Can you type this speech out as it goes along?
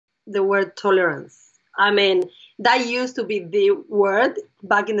the word tolerance. I mean, that used to be the word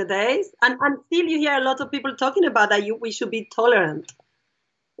back in the days. And still you hear a lot of people talking about that we should be tolerant,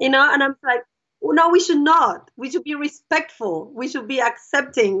 and I'm like, no, we should not. We should be respectful. We should be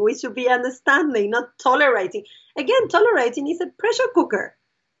accepting. We should be understanding, not tolerating. Again, tolerating is a pressure cooker.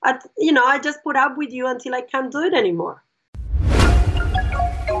 I just put up with you until I can't do it anymore.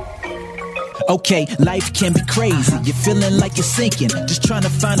 Okay, life can be crazy. You're feeling like you're sinking, just trying to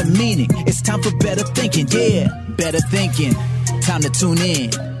find a meaning. It's time for better thinking, yeah, better thinking. Time to tune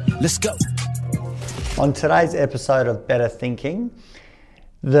in. Let's go. On today's episode of Better Thinking,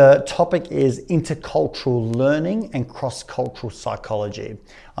 the topic is intercultural learning and cross-cultural psychology.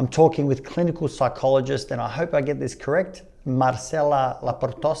 I'm talking with clinical psychologist, and I hope I get this correct, Marcela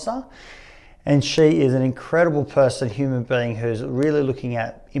Laportosa. And she is an incredible person, human being, who's really looking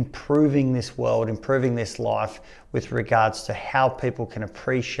at improving this world, improving this life with regards to how people can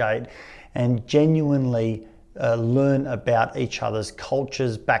appreciate and genuinely learn about each other's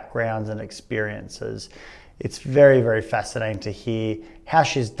cultures, backgrounds, and experiences. It's very, very fascinating to hear how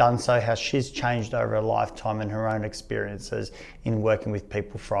she's done so, how she's changed over a lifetime and her own experiences in working with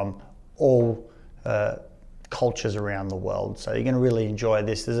people from all cultures around the world. So you're going to really enjoy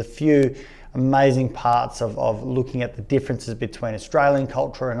this. There's a few amazing parts of looking at the differences between Australian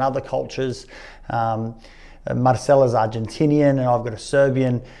culture and other cultures. Marcela's Argentinian and I've got a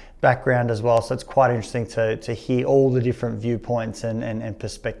Serbian background as well, so it's quite interesting to hear all the different viewpoints and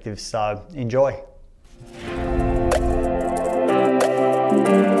perspectives. So enjoy.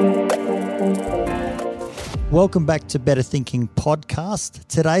 Welcome back to Better Thinking Podcast.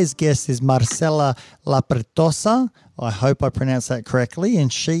 Today's guest is Marcela Laportosa. I hope I pronounced that correctly.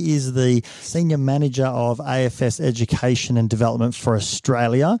 And she is the Senior Manager of AFS Education and Development for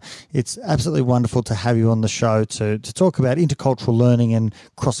Australia. It's absolutely wonderful to have you on the show to talk about intercultural learning and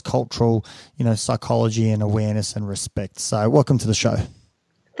cross-cultural, psychology and awareness and respect. So welcome to the show.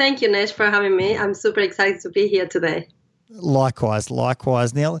 Thank you, Nesh, for having me. I'm super excited to be here today. Likewise.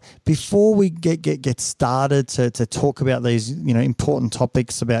 Now, before we get started to talk about these, important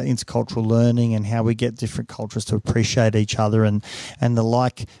topics about intercultural learning and how we get different cultures to appreciate each other and the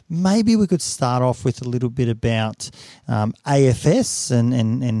like, maybe we could start off with a little bit about AFS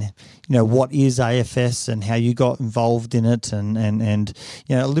and what is AFS and how you got involved in it and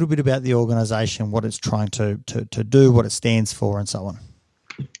a little bit about the organisation, what it's trying to do, what it stands for, and so on.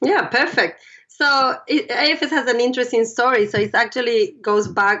 Yeah, perfect. So AFS has an interesting story. So it actually goes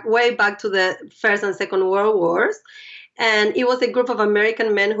way back to the First and Second World Wars. And it was a group of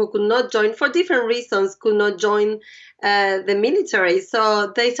American men who could not join, for different reasons, the military.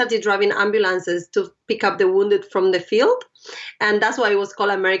 So they started driving ambulances to pick up the wounded from the field. And that's why it was called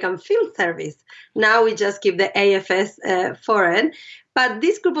American Field Service. Now we just keep the AFS for it. But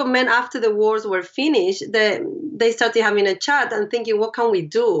this group of men, after the wars were finished, they started having a chat and thinking, what can we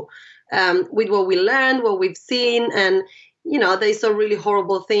do? With what we learned, what we've seen, and they saw really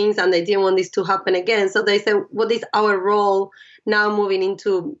horrible things and they didn't want this to happen again. So they said, what is our role now moving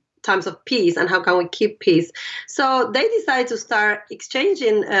into times of peace, and how can we keep peace? So they decided to start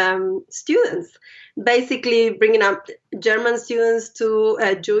exchanging students, basically bringing up German students to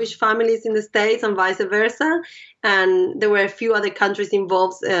Jewish families in the States and vice versa. And there were a few other countries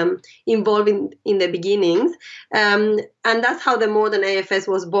involved in the beginnings. And that's how the modern AFS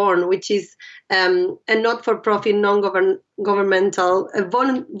was born, which is a not-for-profit, non-governmental,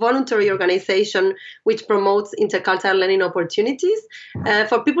 voluntary organization which promotes intercultural learning opportunities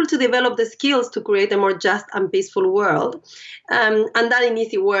for people to develop the skills to create a more just and peaceful world. And that, in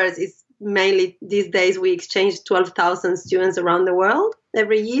easy words, is mainly these days we exchange 12,000 students around the world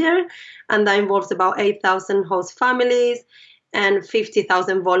every year, and that involves about 8,000 host families and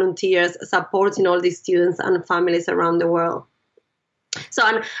 50,000 volunteers supporting all these students and families around the world. So,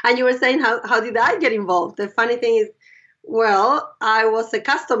 and you were saying, how did I get involved? The funny thing is, well, I was a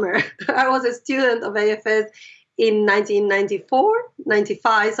customer. I was a student of AFS in 1994,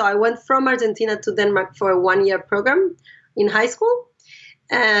 95. So I went from Argentina to Denmark for a one-year program in high school.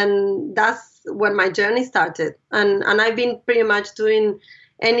 And that's when my journey started. And I've been pretty much doing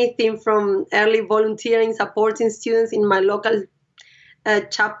anything from early volunteering, supporting students in my local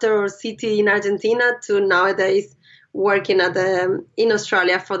chapter or city in Argentina to nowadays working in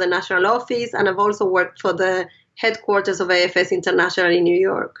Australia for the national office. And I've also worked for the headquarters of AFS International in New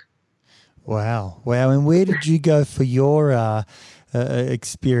York. Wow. And where did you go for your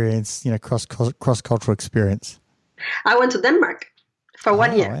experience, cross-cultural experience? I went to Denmark for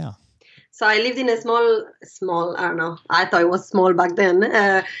 1 year. Wow. So I lived in a small, I don't know, I thought it was small back then,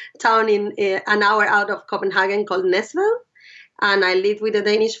 town in an hour out of Copenhagen called Næstved. and I lived with a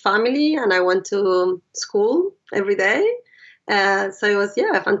Danish family, and I went to school every day. So it was,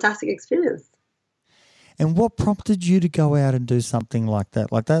 a fantastic experience. And what prompted you to go out and do something like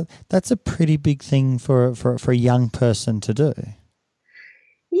that? That's a pretty big thing for a young person to do.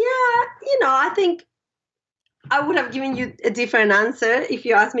 Yeah, I think I would have given you a different answer if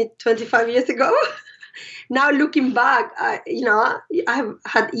you asked me 25 years ago. Now looking back, I have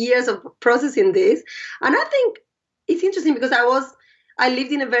had years of processing this, and I think it's interesting because I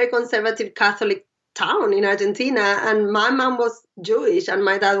lived in a very conservative Catholic town in Argentina, and my mom was Jewish and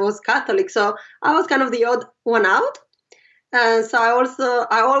my dad was Catholic, so I was kind of the odd one out. And so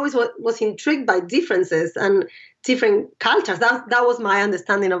I always was intrigued by differences and different cultures. That was my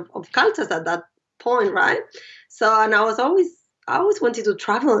understanding of cultures at that point, right? So, and I always wanted to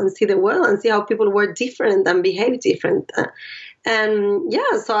travel and see the world and see how people were different and behave different.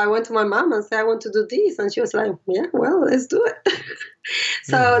 So I went to my mom and said, I want to do this. And she was like, yeah, well, let's do it.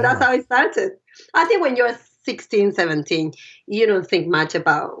 That's how it started. I think when you're 16, 17, you don't think much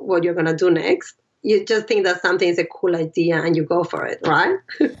about what you're going to do next. You just think that something is a cool idea and you go for it, right?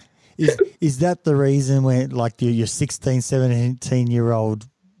 Is that the reason where, like, your 16, 17-year-old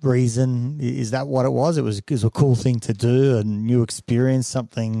reason, is that what it was? It was a cool thing to do and you experienced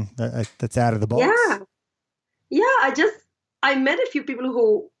something that's out of the box? Yeah, I met a few people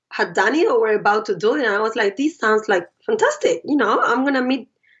who had done it or were about to do it, and I was like, this sounds like fantastic. I'm going to meet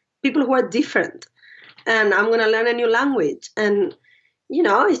people who are different, and I'm going to learn a new language, and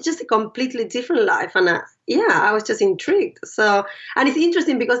it's just a completely different life. And I was just intrigued. So, and it's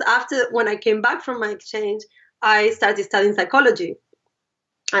interesting because when I came back from my exchange, I started studying psychology.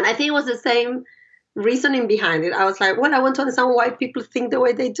 And I think it was the same reasoning behind it. I was like, well, I want to understand why people think the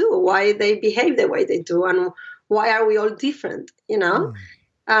way they do, why they behave the way they do, and why are we all different, So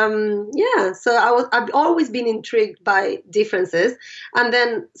I've always been intrigued by differences. And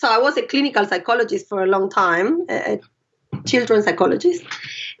then, so I was a clinical psychologist for a long time, a children's psychologist.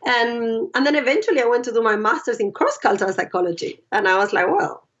 And then eventually I went to do my master's in cross-cultural psychology. And I was like,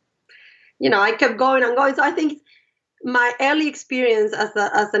 well, I kept going and going. So I think my early experience as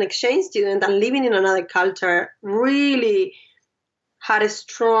an exchange student and living in another culture really had a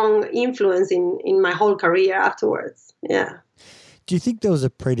strong influence in my whole career afterwards. Yeah. Do you think there was a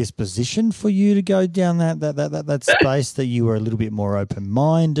predisposition for you to go down that space, that you were a little bit more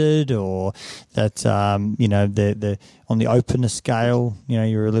open-minded, or that the on the openness scale,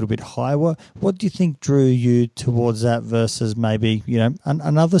 you're a little bit higher? What do you think drew you towards that versus maybe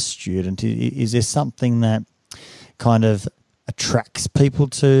another student? Is there something that kind of attracts people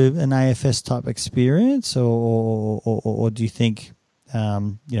to an AFS type experience, or do you think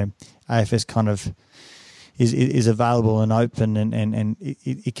AFS kind of is available and open and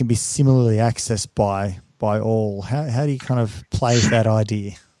it can be similarly accessed by all? How do you kind of play with that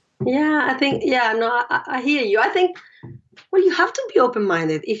idea? Yeah, I think, I hear you. I think, well, you have to be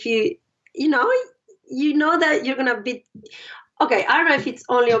open-minded. If you know that you're going to be, okay, I don't know if it's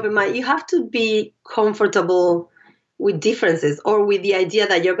only open-minded. You have to be comfortable with differences, or with the idea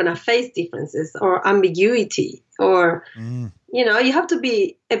that you're going to face differences or ambiguity, or, you have to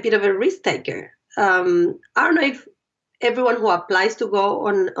be a bit of a risk taker. I don't know if everyone who applies to go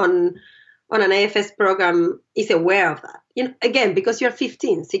on an AFS program is aware of that. Again, because you're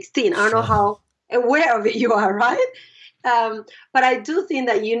 15, 16, I don't know how aware of it you are, right? But I do think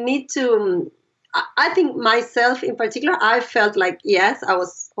that you need to, I think myself in particular, I felt like, yes, I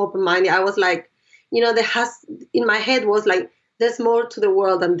was open-minded. I was like, in my head was like, there's more to the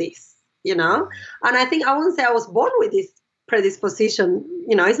world than this, And I think I wouldn't say I was born with this predisposition.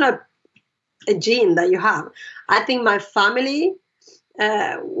 It's not a gene that you have. I think my family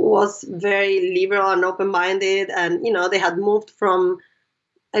was very liberal and open-minded, and they had moved from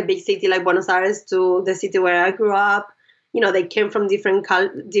a big city like Buenos Aires to the city where I grew up. They came from different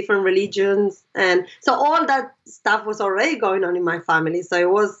religions, and so all that stuff was already going on in my family. So it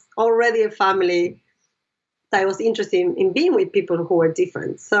was already a family that was interested in being with people who were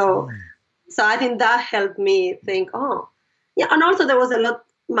different. So I think that helped me think, and also there was a lot.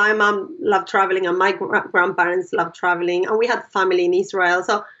 My mom loved traveling, and my grandparents loved traveling, and we had family in Israel.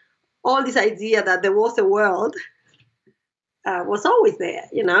 So all this idea that there was a world was always there,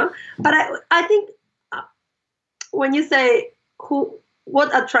 But I think when you say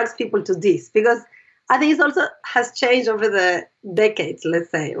what attracts people to this, because I think it also has changed over the decades,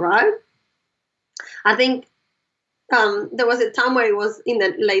 let's say, right? I think there was a time where it was in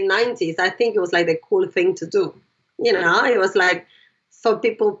the late 90s. I think it was like the cool thing to do. It was like, for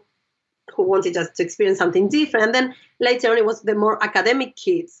people who wanted just to experience something different. And then later on, it was the more academic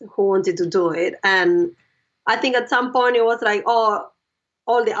kids who wanted to do it. And I think at some point it was like, oh,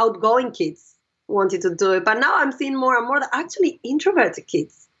 all the outgoing kids wanted to do it. But now I'm seeing more and more that actually introverted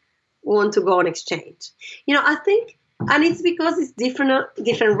kids want to go on exchange. I think, and it's because it's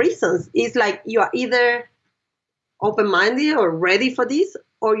different reasons. It's like you are either open-minded or ready for this,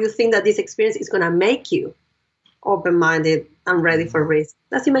 or you think that this experience is going to make you open-minded and ready for risk.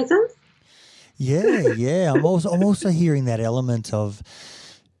 Does it make sense? Yeah. I'm also hearing that element of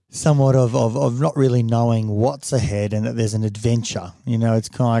somewhat of not really knowing what's ahead and that there's an adventure. It's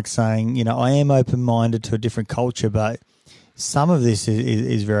kind of like saying, I am open-minded to a different culture, but some of this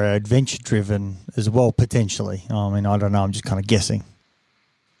is very adventure-driven as well, potentially. I mean, I don't know. I'm just kind of guessing.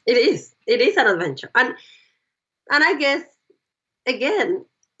 It is. It is an adventure. And I guess, again,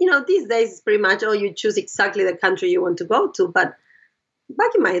 these days it's pretty much, you choose exactly the country you want to go to. But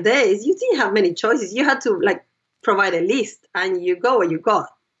back in my days, you didn't have many choices. You had to provide a list and you go where you go.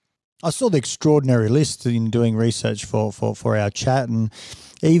 I saw the extraordinary list in doing research for our chat, and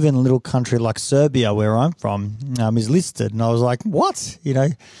even a little country like Serbia, where I'm from, is listed. And I was like, what?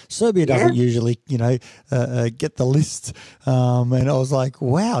 Serbia doesn't usually, get the list. And I was like,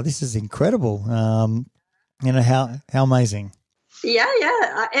 wow, this is incredible. How amazing. Yeah.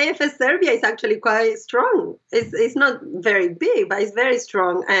 AFS Serbia is actually quite strong. It's not very big, but it's very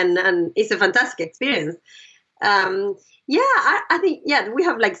strong, and it's a fantastic experience. I think, we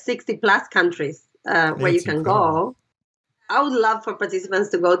have 60 plus countries where you can go. I would love for participants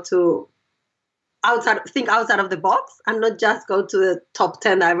to go to think outside of the box and not just go to the top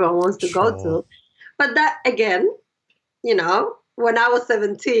 10 that everyone wants to go to. But that, again, when I was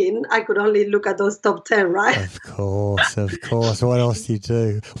 17, I could only look at those top 10, right? Of course. What else do you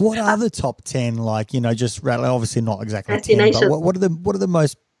do? What are the top 10 just obviously not exactly 10, but what are the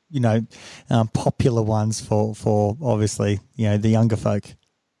most popular ones for obviously, the younger folk?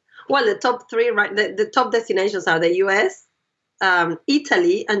 Well, the top 3, right? The top destinations are the US,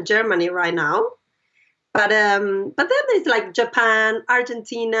 Italy, and Germany right now. But then there's Japan,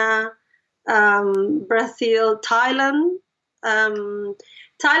 Argentina, Brazil, Thailand. Thailand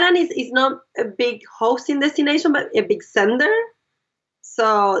is not a big hosting destination, but a big sender.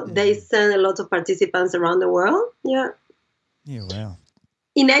 So they send a lot of participants around the world. Yeah. Yeah, wow.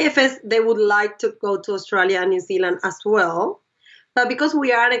 In AFS, they would like to go to Australia and New Zealand as well. But because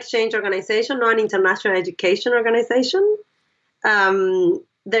we are an exchange organization, not an international education organization,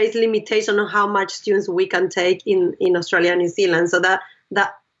 there is limitation on how much students we can take in Australia and New Zealand. So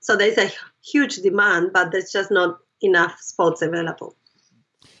so there's a huge demand, but there's just not enough spots available.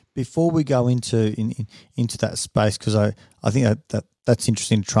 Before we go into that space, because I think that's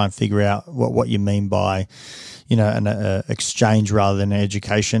interesting to try and figure out what you mean by, an exchange rather than an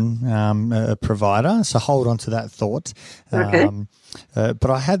education provider. So hold on to that thought. Okay. But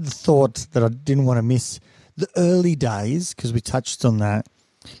I had the thought that I didn't want to miss the early days, because we touched on that,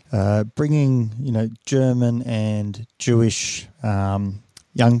 bringing, German and Jewish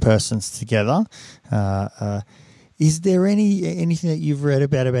young persons together. Is there anything that you've read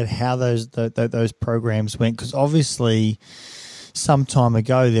about how those programs went? Because obviously, some time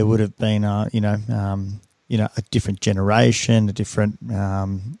ago there would have been a different generation, a different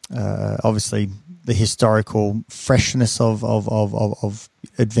obviously the historical freshness of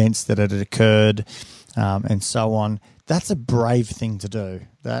events that had occurred, and so on. That's a brave thing to do.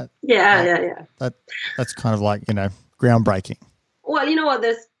 That's kind of groundbreaking. Well, you know what?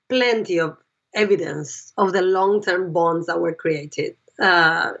 There's plenty of evidence of the long-term bonds that were created.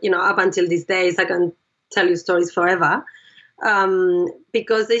 Up until these days, I can tell you stories forever,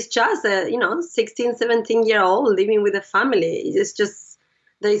 because it's just a 16, 17-year-old living with a family. It's just,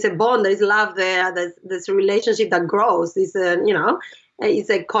 there is a bond, there is love there, there's a relationship that grows. It's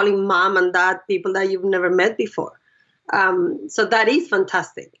a calling mom and dad people that you've never met before. So that is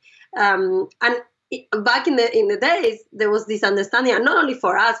fantastic. And back in the days, there was this understanding, and not only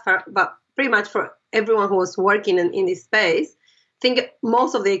for us, but pretty much for everyone who was working in this space. I think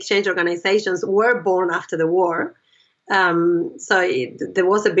most of the exchange organizations were born after the war. There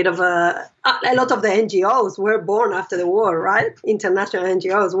was a bit of a lot of the NGOs were born after the war, right? International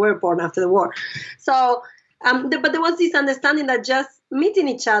NGOs were born after the war. So, but there was this understanding that just meeting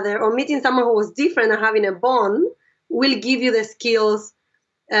each other or meeting someone who was different and having a bond will give you the skills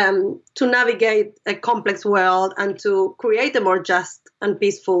to navigate a complex world and to create a more just and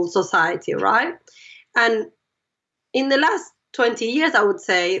peaceful society, right? And in the last 20 years, I would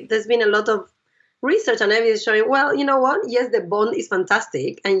say, there's been a lot of research and evidence showing, well, you know what? Yes, the bond is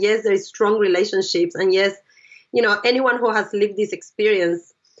fantastic. And yes, there is strong relationships. And yes, anyone who has lived this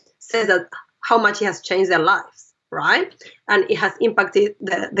experience says that how much it has changed their lives, right? And it has impacted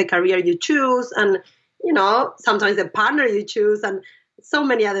the career you choose. And sometimes the partner you choose and so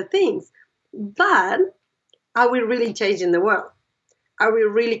many other things. But are we really changing the world? Are we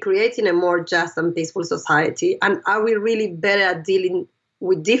really creating a more just and peaceful society? And are we really better at dealing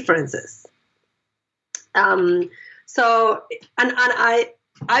with differences? I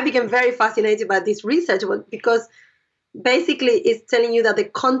became very fascinated by this research because basically it's telling you that the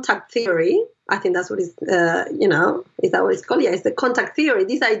contact theory, I think that's what is that what it's called? Yeah, it's the contact theory.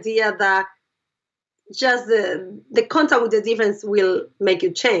 This idea that just the contact with the difference will make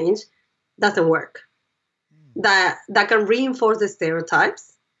you change doesn't work. That can reinforce the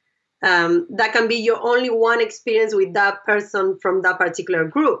stereotypes. That can be your only one experience with that person from that particular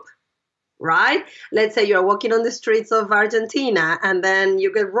group, right? Let's say you're walking on the streets of Argentina and then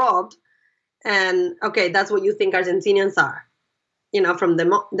you get robbed, and okay, that's what you think Argentinians are, from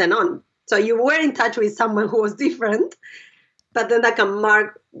then on. So you were in touch with someone who was different, but then that can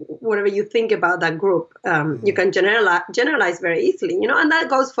mark whatever you think about that group. You can generalize very easily, and that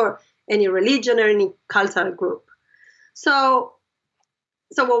goes for any religion or any cultural group. So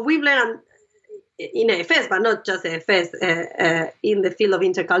what we've learned in AFS, but not just AFS, in the field of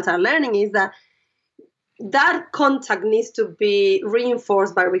intercultural learning, is that contact needs to be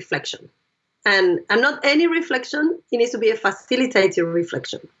reinforced by reflection. And not any reflection, it needs to be a facilitated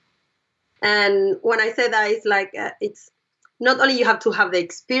reflection. And when I say that, it's like it's not only you have to have the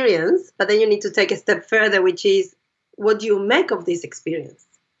experience, but then you need to take a step further, which is, what do you make of this experience?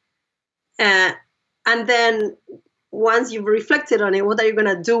 And then once you've reflected on it, what are you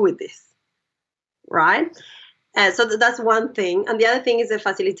going to do with this? Right? So that's one thing. And the other thing is the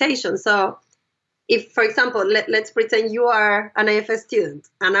facilitation. So if, for example, let's pretend you are an AFS student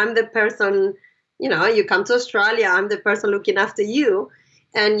and I'm the person, you come to Australia, I'm the person looking after you,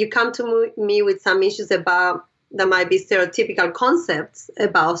 and you come to me with some issues that might be stereotypical concepts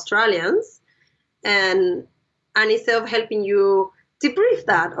about Australians. And instead of helping you debrief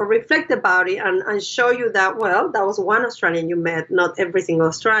that or reflect about it and show you that, well, that was one Australian you met, not every single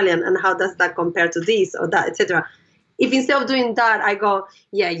Australian, and how does that compare to this or that, etc. If instead of doing that, I go,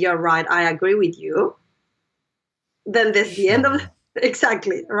 yeah, you're right, I agree with you, then that's the end of it.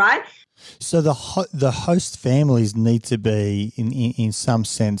 Exactly, right? So the host families need to be, in some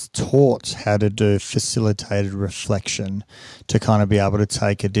sense, taught how to do facilitated reflection to kind of be able to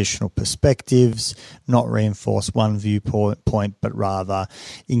take additional perspectives, not reinforce one viewpoint, but rather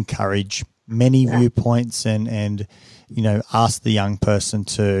encourage many viewpoints and ask the young person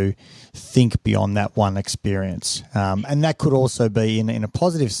to think beyond that one experience. And that could also be in a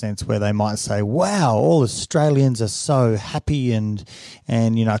positive sense where they might say, wow, all Australians are so happy and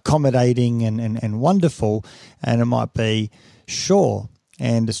accommodating and wonderful. And it might be, sure,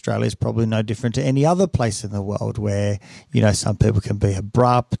 and Australia is probably no different to any other place in the world where, some people can be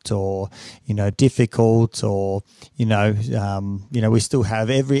abrupt or, difficult or, we still have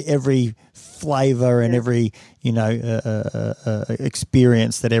every flavour and every,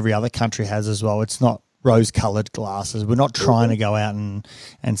 experience that every other country has as well. It's not rose-coloured glasses. We're not trying to go out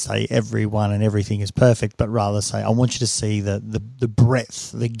and say everyone and everything is perfect, but rather say, I want you to see the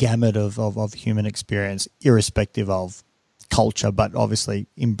breadth, the gamut of human experience, irrespective of culture, but obviously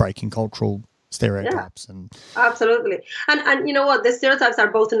in breaking cultural stereotypes. Yeah, and absolutely. And you know what? The stereotypes are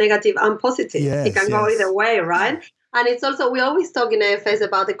both negative and positive. Yes, it can go either way, right? And it's also, we always talk in AFS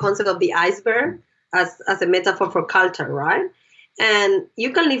about the concept of the iceberg as a metaphor for culture, right? And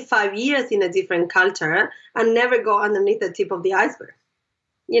you can live 5 years in a different culture and never go underneath the tip of the iceberg.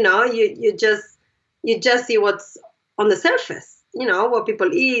 You just see what's on the surface, what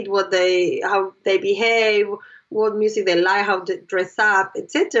people eat, how they behave, what music they like, how they dress up,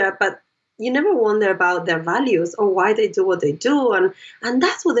 etc. But you never wonder about their values or why they do what they do. And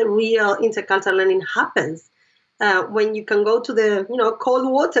that's what the real intercultural learning happens when you can go to the cold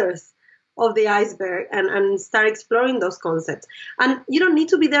waters of the iceberg and start exploring those concepts. And you don't need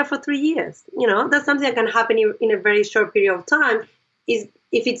to be there for 3 years. That's something that can happen in a very short period of time is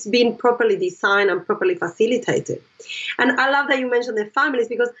if it's been properly designed and properly facilitated. And I love that you mentioned the families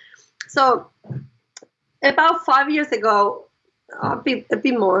because about 5 years ago, a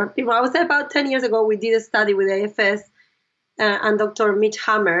bit more, I would say about 10 years ago, we did a study with AFS and Dr. Mitch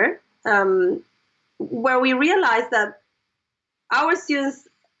Hammer, where we realized that our students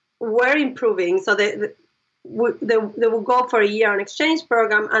were improving. So they would go for a year on exchange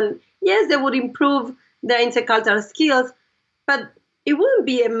program, and yes, they would improve their intercultural skills, but it wouldn't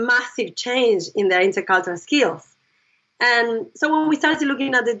be a massive change in their intercultural skills. And so when we started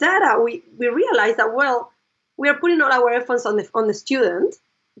looking at the data, we realized that, well, we are putting all our efforts on the student,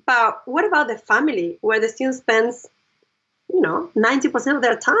 but what about the family, where the student spends, 90% of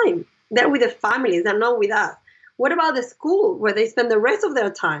their time They're with the families, they're not with us. What about the school where they spend the rest of their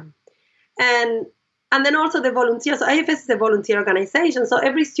time? And then also the volunteers. So AFS is a volunteer organization. So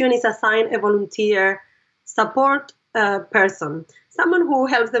every student is assigned a volunteer support person, someone who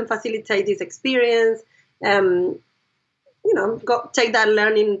helps them facilitate this experience, take that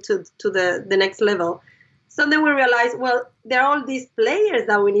learning to the next level. So then we realized, well, there are all these players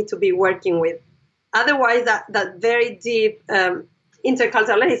that we need to be working with. Otherwise, that very deep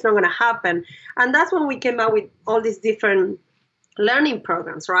intercultural learning is not going to happen. And that's when we came up with all these different learning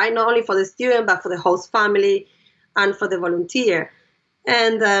programs, right? Not only for the student, but for the host family and for the volunteer.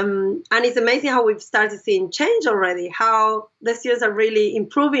 And it's amazing how we've started seeing change already, how the students are really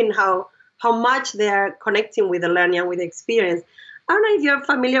improving, how much they are connecting with the learning and with the experience. I don't know if you're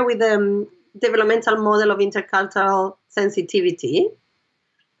familiar with the developmental model of intercultural sensitivity,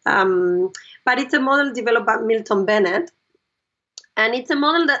 but it's a model developed by Milton Bennett. And it's a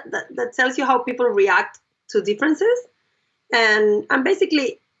model that tells you how people react to differences. And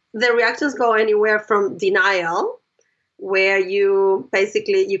basically, the reactions go anywhere from denial, where you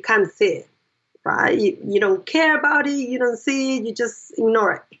can't see it, right? You don't care about it, you don't see it, you just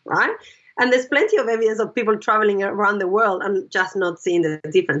ignore it, right? And there's plenty of evidence of people traveling around the world and just not seeing the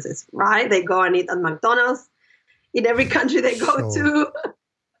differences, right? They go and eat at McDonald's in every country they go to.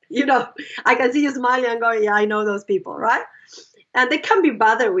 I can see you smiling and going, yeah, I know those people, right? And they can't be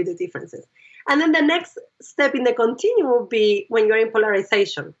bothered with the differences. And then the next step in the continuum will be when you're in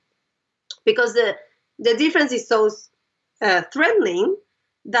polarization, because the difference is so threatening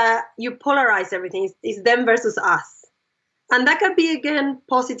that you polarize everything. It's them versus us. And that can be, again,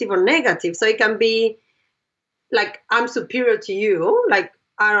 positive or negative. So it can be like, I'm superior to you. Like,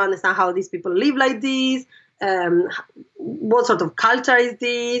 I don't understand how these people live like this. What sort of culture is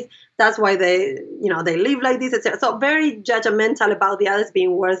this? That's why they live like this, etc. So very judgmental about the others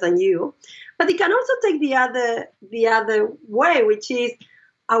being worse than you. But it can also take the other way, which is,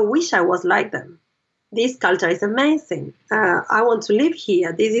 I wish I was like them. This culture is amazing. I want to live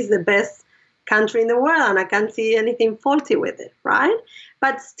here. This is the best country in the world, and I can't see anything faulty with it, right?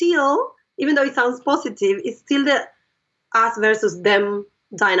 But still, even though it sounds positive, it's still the us versus them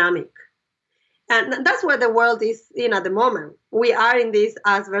dynamic. And that's where the world is in at the moment. We are in this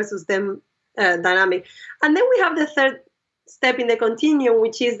us versus them dynamic. And then we have the third step in the continuum,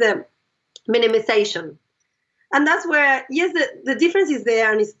 which is the minimization. And that's where, yes, the difference is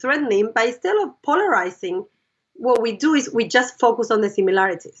there and it's threatening, but instead of polarizing, what we do is we just focus on the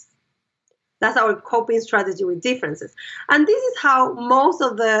similarities. That's our coping strategy with differences. And this is how most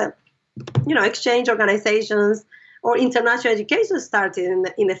of the, exchange organizations or international education started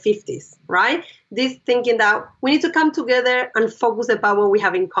in the 50s, right? This thinking that we need to come together and focus about what we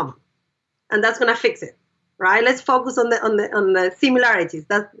have in common. And that's going to fix it, right? Let's focus on the similarities.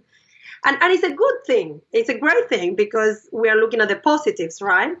 And it's a good thing. It's a great thing because we are looking at the positives,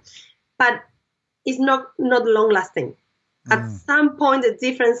 right? But it's not long-lasting. At some point, the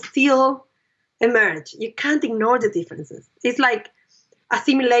difference still emerge. You can't ignore the differences. It's like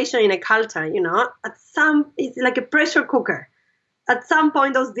assimilation in a culture, it's like a pressure cooker. At some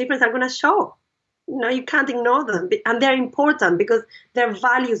point, those differences are going to show. You can't ignore them. And they're important because they're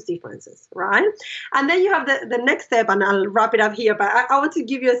values differences, right? And then you have the next step, and I'll wrap it up here, but I want to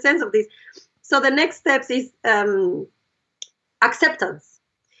give you a sense of this. So the next steps is acceptance,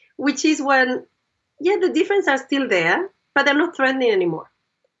 which is when, the differences are still there, but they're not threatening anymore.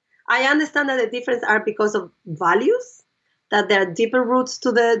 I understand that the differences are because of values, that there are deeper roots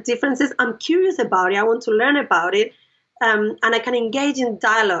to the differences. I'm curious about it. I want to learn about it. And I can engage in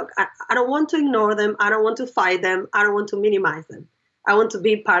dialogue. I don't want to ignore them. I don't want to fight them. I don't want to minimize them. I want to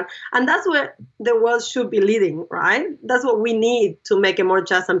be part. And that's where the world should be leading, right? That's what we need to make a more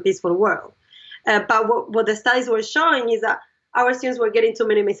just and peaceful world. But what the studies were showing is that our students were getting to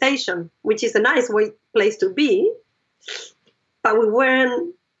minimization, which is a nice place to be, but we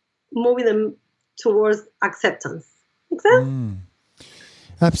weren't moving them towards acceptance. Make sense?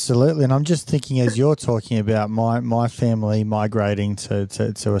 Absolutely. And I'm just thinking, as you're talking about my family migrating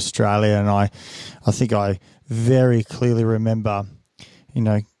to Australia, and I think I very clearly remember,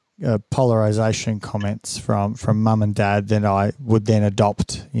 polarization comments from mum and dad that I would then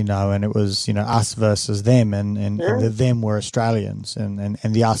adopt, and it was, us versus them, and the them were Australians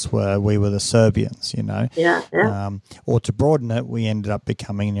and the us we were the Serbians, or to broaden it, we ended up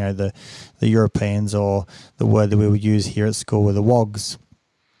becoming, the Europeans, or the word that we would use here at school were the wogs.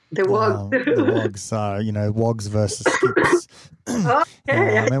 The Wogs. The Wogs, Wogs versus Skips. Okay.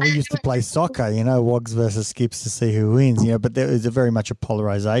 And we used to play soccer, Wogs versus Skips to see who wins, but there is very much a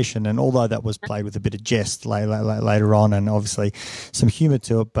polarization. And although that was played with a bit of jest later on and obviously some humor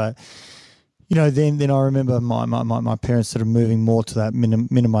to it, but then I remember my parents sort of moving more to that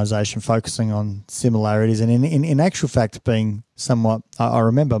minimization, focusing on similarities, and in actual fact being somewhat. I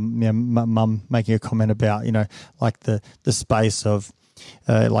remember Mum making a comment about like the space of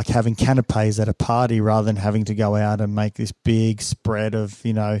like having canapes at a party rather than having to go out and make this big spread of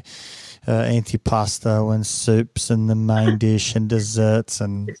antipasto and soups and the main dish and desserts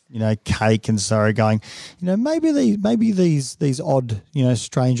and cake and so going. Maybe these odd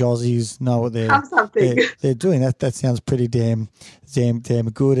strange Aussies know what they're doing. That sounds pretty damn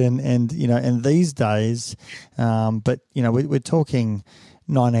good. And these days, but we're talking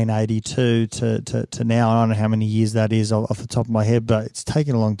 1982 to now. I don't know how many years that is off the top of my head, but it's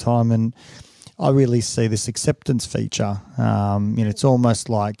taken a long time. And I really see this acceptance feature. It's almost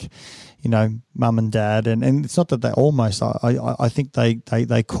like, mum and dad, and it's not that they almost. I think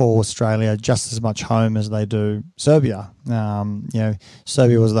they call Australia just as much home as they do Serbia.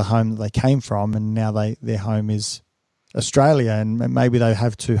 Serbia was the home that they came from, and now their home is Australia, and maybe they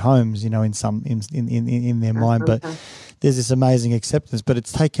have two homes, in their mind, but there's this amazing acceptance. But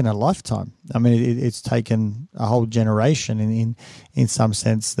it's taken a lifetime. I mean, it's taken a whole generation in some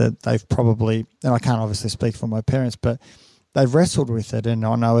sense that they've probably, and I can't obviously speak for my parents, but they've wrestled with it. And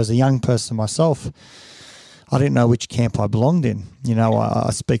I know as a young person myself, I didn't know which camp I belonged in. I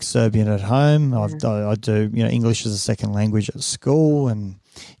speak Serbian at home. I do, English as a second language at school, and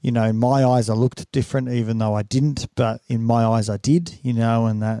in my eyes, I looked different, even though I didn't. But in my eyes, I did.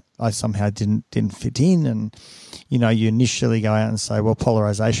 And that I somehow didn't fit in. And you initially go out and say, well,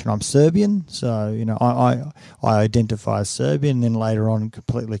 polarization. I'm Serbian, so I identify as Serbian. And then later on,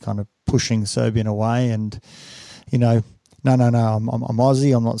 completely kind of pushing Serbian away, and no, I'm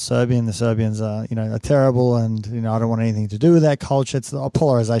Aussie. I'm not Serbian. The Serbians are are terrible, and I don't want anything to do with that culture. It's a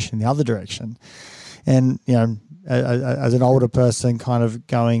polarization in the other direction, and as an older person, kind of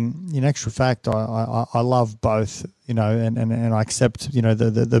going, in actual fact, I love both, and I accept,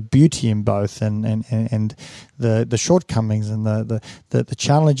 the beauty in both, and the shortcomings and the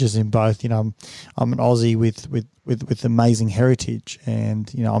challenges in both. I'm an Aussie with amazing heritage,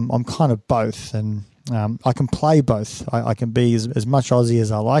 and I'm kind of both, and I can play both. I can be as much Aussie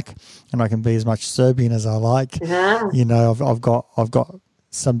as I like, and I can be as much Serbian as I like. Yeah. I've got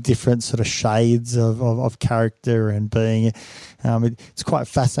some different sort of shades of character and being. It's quite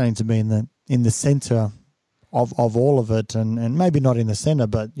fascinating to be in the center of all of it, and maybe not in the center,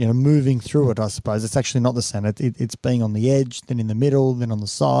 but moving through it. I suppose it's actually not the center. It's being on the edge, then in the middle, then on the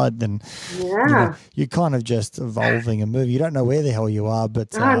side, then you're kind of just evolving and moving. You don't know where the hell you are,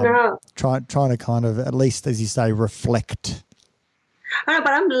 but trying to kind of, at least as you say, reflect. I know,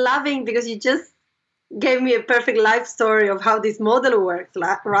 but I'm loving because you just gave me a perfect life story of how this model works,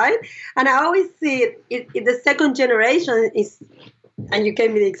 right? And I always see it the second generation is, and you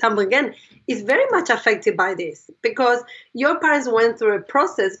gave me the example again, is very much affected by this because your parents went through a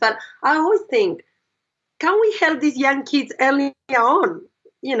process. But I always think, can we help these young kids early on,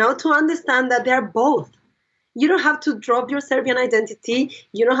 to understand that they're both? You don't have to drop your Serbian identity.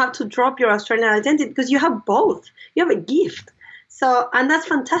 You don't have to drop your Australian identity because you have both. You have a gift. So, and that's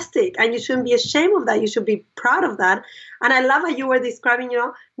fantastic. And you shouldn't be ashamed of that. You should be proud of that. And I love how you were describing,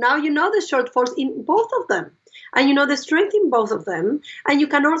 now the shortfalls in both of them. And the strength in both of them. And you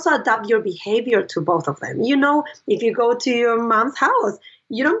can also adapt your behavior to both of them. If you go to your mom's house,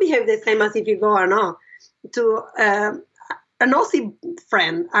 you don't behave the same as if you go, to an Aussie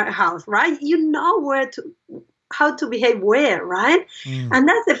friend house, right? You know how to behave where, right? And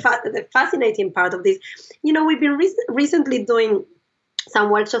that's the fascinating part of this. We've been recently doing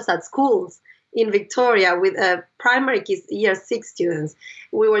some workshops at schools in Victoria with primary kids, year 6 students.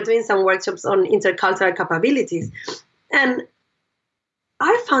 We were doing some workshops on intercultural capabilities. And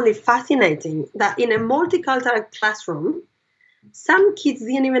I found it fascinating that in a multicultural classroom, some kids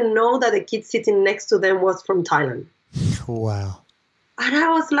didn't even know that the kid sitting next to them was from Thailand. Wow. And I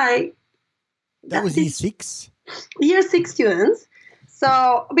was like... That was year 6? Year 6 students.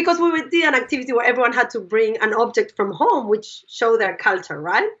 So, because we did an activity where everyone had to bring an object from home, which showed their culture,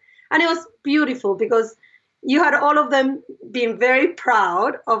 right? And it was beautiful because you had all of them being very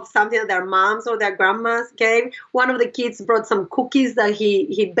proud of something that their moms or their grandmas gave. One of the kids brought some cookies that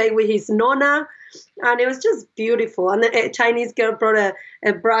he baked with his nonna, and it was just beautiful. And a Chinese girl brought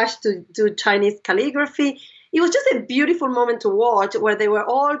a brush to do Chinese calligraphy. It was just a beautiful moment to watch where they were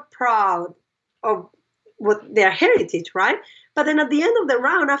all proud of their heritage, right? But then at the end of the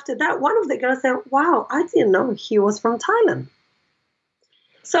round, after that, one of the girls said, wow, I didn't know he was from Thailand.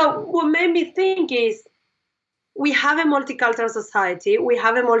 So what made me think is we have a multicultural society, we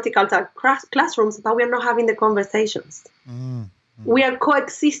have a multicultural classrooms, but we are not having the conversations. We are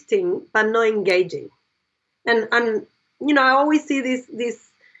coexisting, but not engaging. And I always see this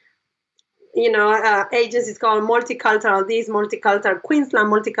agencies called multicultural this, multicultural Queensland,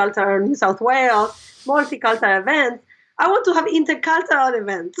 multicultural New South Wales, multicultural events. I want to have intercultural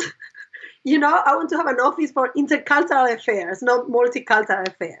events. I want to have an office for intercultural affairs, not multicultural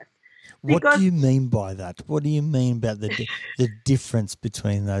affairs. What do you mean by that? What do you mean about the difference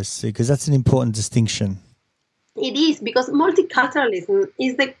between those two? Because that's an important distinction. It is, because multiculturalism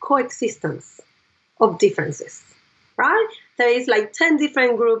is the coexistence of differences, right? There is like 10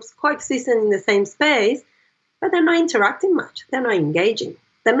 different groups coexisting in the same space, but they're not interacting much. They're not engaging.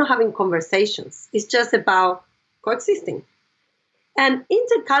 They're not having conversations. It's just about coexisting. And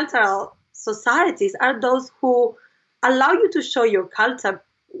intercultural societies are those who allow you to show your culture,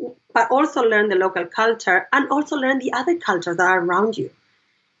 but also learn the local culture and also learn the other cultures that are around you.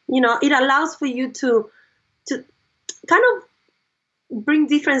 It allows for you to kind of bring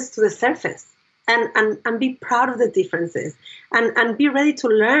difference to the surface and be proud of the differences and be ready to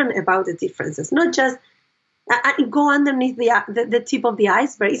learn about the differences, not just go underneath the tip of the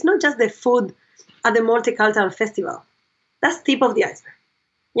iceberg. It's not just the food at the multicultural festival. That's tip of the iceberg.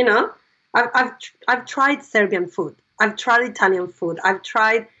 I've tried Serbian food. I've tried Italian food. I've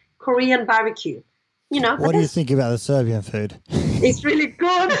tried Korean barbecue. What do you think about the Serbian food? It's really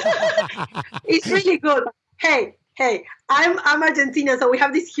good. It's really good. Hey, I'm Argentinian, so we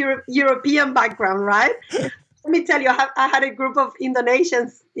have this European background, right? Let me tell you, I had a group of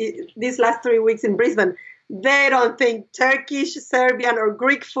Indonesians these last 3 weeks in Brisbane. They don't think Turkish, Serbian, or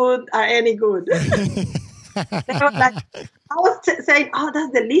Greek food are any good. They were like, I was saying, oh,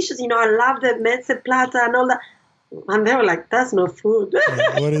 that's delicious. I love the mezze plata and all that. And they were like, that's no food.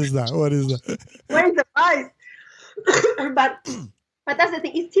 What is that? Where's the rice? but that's the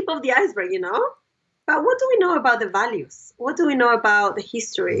thing. It's tip of the iceberg, But what do we know about the values? What do we know about the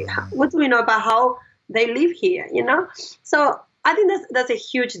history? What do we know about how they live here, So I think that's a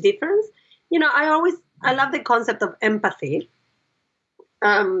huge difference. I love the concept of empathy.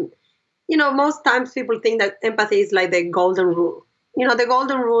 Most times people think that empathy is like the golden rule. The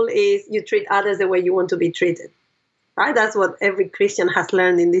golden rule is you treat others the way you want to be treated, right? That's what every Christian has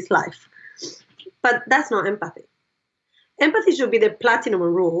learned in this life. But that's not empathy. Empathy should be the platinum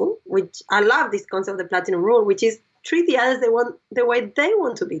rule, which I love this concept of the platinum rule, which is treat the others the way they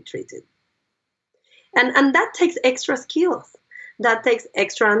want to be treated. And that takes extra skills. That takes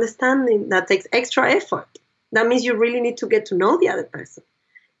extra understanding. That takes extra effort. That means you really need to get to know the other person.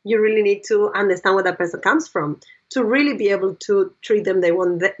 You really need to understand where that person comes from to really be able to treat them the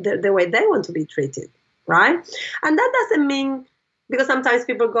way they want to be treated, right? And that doesn't mean, because sometimes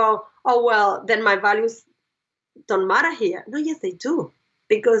people go, oh, well, then my values don't matter here. No, yes, they do,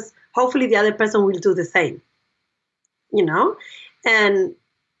 because hopefully the other person will do the same, and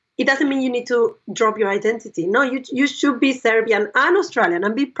it doesn't mean you need to drop your identity. No, you should be Serbian and Australian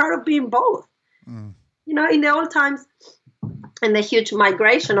and be proud of being both. In the old times and the huge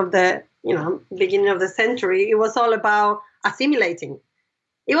migration of the beginning of the century, it was all about assimilating.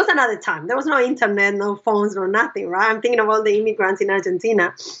 It was another time. There was no internet, no phones, no nothing, right? I'm thinking of all the immigrants in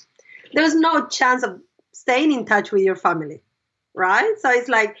Argentina. There was no chance of staying in touch with your family, right? So it's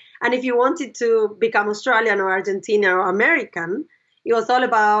like, and if you wanted to become Australian or Argentinian or American, it was all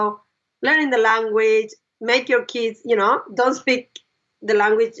about learning the language, make your kids, don't speak the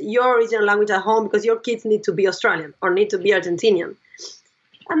language, your original language at home, because your kids need to be Australian or need to be Argentinian.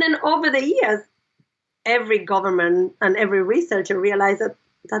 And then over the years, every government and every researcher realized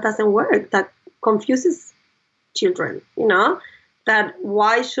that doesn't work. That confuses children, that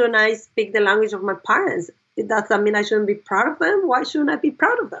why shouldn't I speak the language of my parents? Does that mean I shouldn't be proud of them? Why shouldn't I be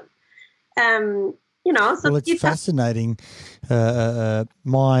proud of them? So well, it's fascinating. My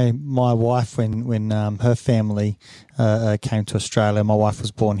wife, when her family came to Australia, my wife was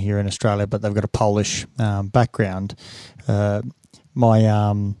born here in Australia, but they've got a Polish background. My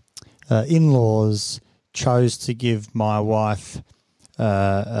in-laws chose to give my wife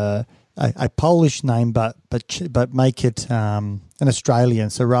a Polish name, but make it an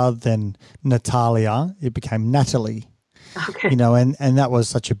Australian. So rather than Natalia, it became Natalie. Okay. And that was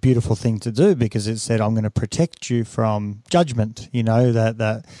such a beautiful thing to do, because it said, I'm going to protect you from judgment,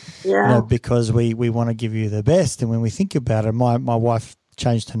 because we want to give you the best. And when we think about it, my wife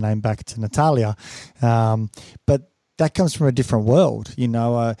changed her name back to Natalia. But that comes from a different world. You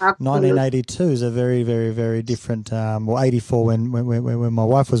know, Absolutely. 1982 is a very, very, very different. Well, 84 when my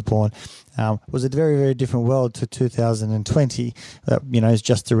wife was born. Was a very, very different world to 2020 that, you know, is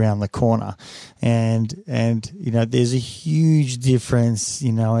just around the corner. And you know, there's a huge difference,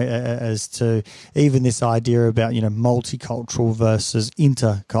 you know, as to even this idea about, you know, multicultural versus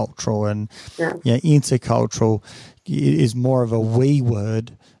intercultural. And yeah, intercultural is more of a we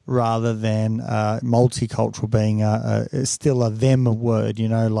word rather than multicultural being still a them word, you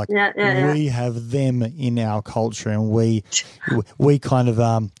know, like we have them in our culture and we kind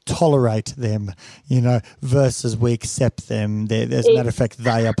of tolerate them, you know, versus we accept them. As a matter of fact,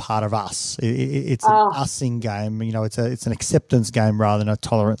 they are part of us. It's an using game, you know, it's an acceptance game rather than a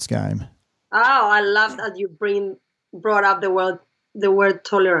tolerance game. Oh, I love that you brought up the word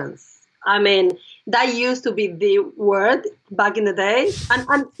tolerance. I mean, that used to be the word back in the day,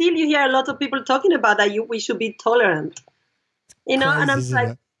 and still you hear a lot of people talking about that. We should be tolerant, you know. Crazy, and I'm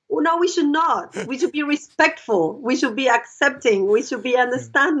like, no, we should not. We should be respectful. We should be accepting. We should be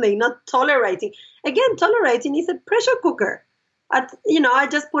understanding, not tolerating. Again, tolerating is a pressure cooker. I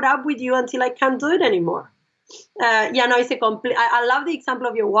just put up with you until I can't do it anymore. It's a complete. I love the example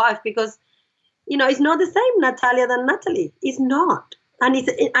of your wife because, you know, it's not the same Natalia than Natalie. It's not,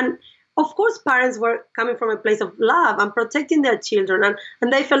 and of course, parents were coming from a place of love and protecting their children,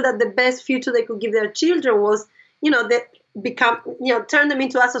 and they felt that the best future they could give their children was, you know, turn them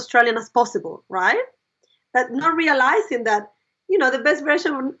into as Australian as possible, right? But not realizing that, you know, the best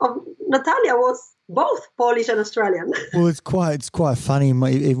version of Natalia was both Polish and Australian. Well, it's quite funny.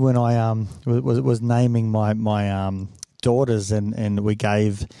 Even when I was naming my daughters, and we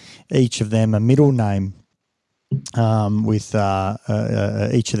gave each of them a middle name. With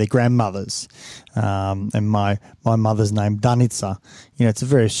each of their grandmothers, and my mother's name Danica. You know, it's a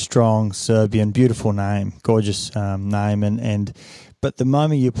very strong Serbian, beautiful name, gorgeous name, but the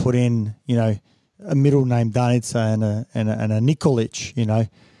moment you put in, you know, a middle name Danica and a Nikolic, you know,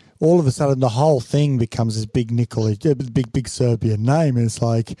 all of a sudden the whole thing becomes this big Nikolic, big Serbian name, and it's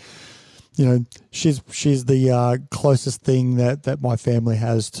like, you know, she's the closest thing that my family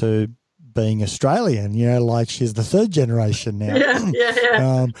has to being Australian, you know, like she's the third generation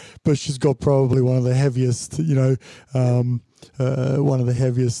now. But she's got probably one of the heaviest, you know,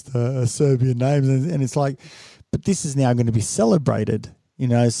 Serbian names, and it's like, but this is now going to be celebrated, you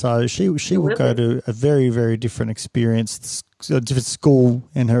know. So she will go to a very, very different experience, a different school,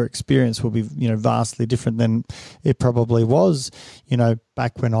 and her experience will be, you know, vastly different than it probably was, you know,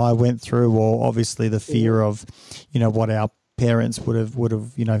 back when I went through, or obviously the fear of, you know, what our parents would have,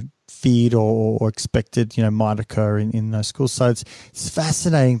 you know, feared or expected, you know, might occur in those schools. So it's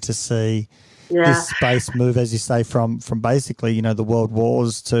fascinating to see this space move, as you say, from basically, you know, the world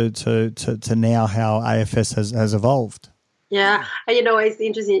wars to now how AFS has evolved. Yeah, and, you know, it's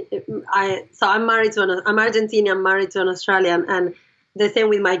interesting. I'm married to I'm Argentinian, married to an Australian, and the same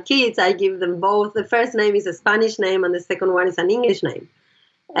with my kids. I give them both. The first name is a Spanish name, and the second one is an English name.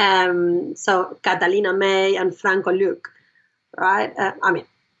 So Catalina May and Franco Luke, right?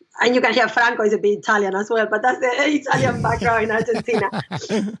 And you can hear Franco is a bit Italian as well, but that's the Italian background in Argentina.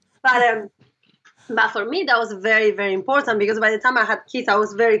 But for me, that was very, very important because by the time I had kids, I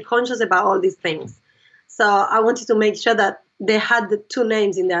was very conscious about all these things. So I wanted to make sure that they had the two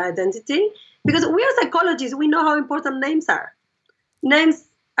names in their identity, because we are psychologists. We know how important names are. Names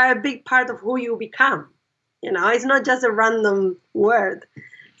are a big part of who you become. You know, it's not just a random word.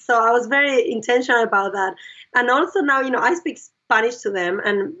 So I was very intentional about that. And also now, you know, I speak Spanish to them,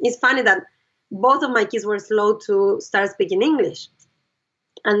 and it's funny that both of my kids were slow to start speaking English.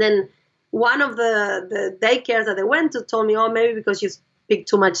 And then one of the daycares that they went to told me, oh, maybe because you speak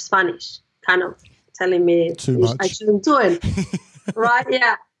too much Spanish, kind of telling me I shouldn't do it. Right?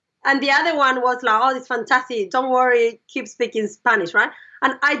 Yeah. And the other one was like, oh, it's fantastic. Don't worry, keep speaking Spanish, right?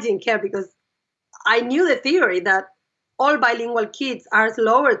 And I didn't care because I knew the theory that all bilingual kids are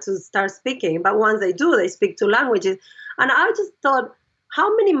slower to start speaking, but once they do, they speak two languages. And I just thought,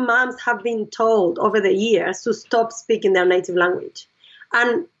 how many moms have been told over the years to stop speaking their native language?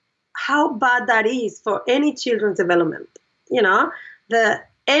 And how bad that is for any children's development. You know,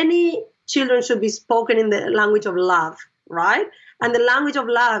 any children should be spoken in the language of love, right? And the language of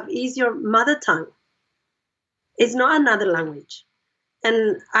love is your mother tongue. It's not another language.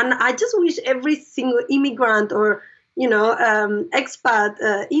 And I just wish every single immigrant or, you know,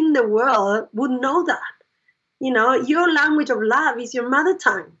 expat in the world would know that. You know, your language of love is your mother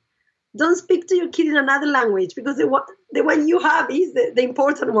tongue. Don't speak to your kid in another language because the one you have is the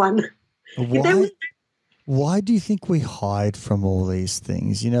important one. Why? Why do you think we hide from all these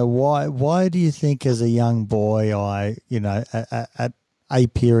things? Why do you think as a young boy at a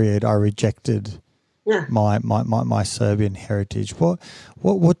period I rejected Yeah. my Serbian heritage?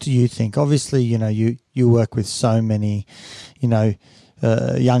 What do you think? Obviously, you work with so many,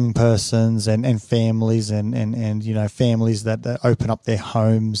 young persons and families and families that open up their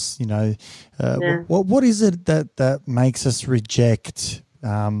homes. What is it that makes us reject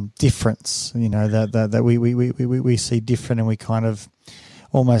difference? That we see different and we kind of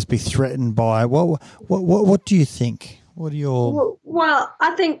almost be threatened by. What do you think? What are your Well,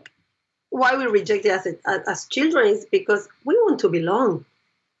 I think why we reject it as children is because we want to belong.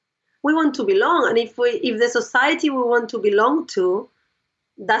 We want to belong, and if the society we want to belong to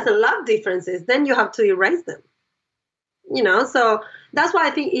doesn't love differences, then you have to erase them. So that's why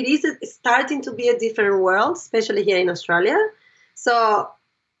I think it is starting to be a different world, especially here in Australia. So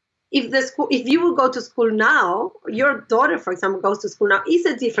if you will go to school now, your daughter, for example, goes to school now, it's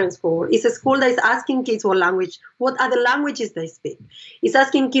a different school. It's a school that is asking kids what are the languages they speak. It's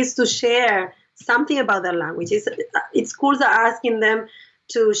asking kids to share something about their language. It's schools that are asking them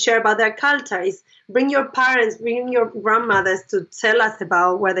to share about their cultures. Bring your parents, bring your grandmothers to tell us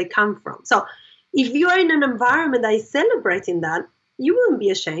about where they come from. So if you are in an environment that is celebrating that, you wouldn't be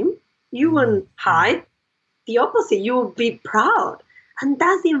ashamed. You wouldn't hide. The opposite, you will be proud. And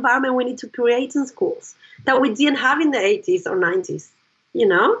that's the environment we need to create in schools that we didn't have in the 80s or 90s,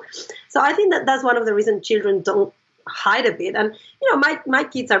 So I think that's one of the reasons children don't hide a bit. And, my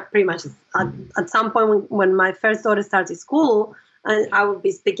kids are pretty much at some point when my first daughter started school and I would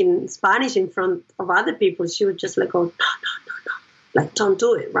be speaking Spanish in front of other people, she would just go, no, like, don't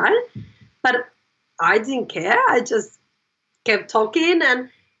do it, right? But I didn't care. I just kept talking and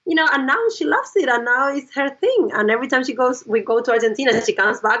now she loves it, and now it's her thing. And every time we go to Argentina, she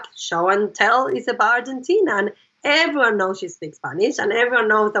comes back, show and tell is about Argentina. And everyone knows she speaks Spanish, and everyone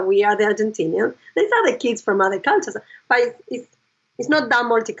knows that we are the Argentinians. These are the kids from other cultures. But it's not that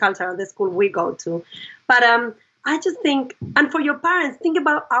multicultural, the school we go to. But I just think, and for your parents, think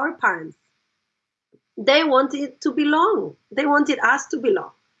about our parents. They wanted to belong. They wanted us to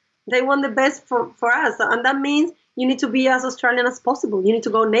belong. They want the best for us. And that means you need to be as Australian as possible. You need to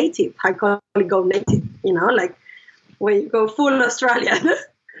go native. I call it go native, like when you go full Australian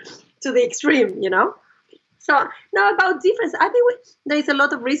to the extreme, So now about difference, I think there is a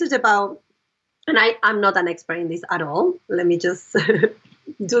lot of research about, and I'm not an expert in this at all. Let me just do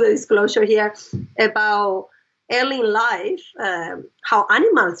the disclosure here about early in life, how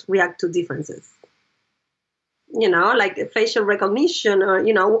animals react to differences. Like facial recognition or,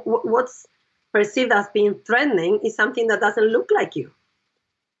 what's perceived as being threatening is something that doesn't look like you.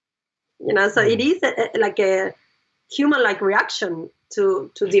 So it is like a human-like reaction to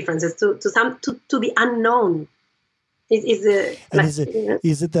differences, to the unknown. Is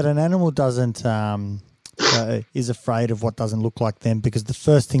it that an animal doesn't is afraid of what doesn't look like them because the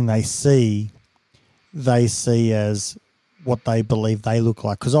first thing they see as what they believe they look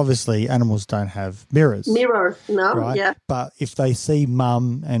like, because obviously animals don't have mirrors. No, right? Yeah. But if they see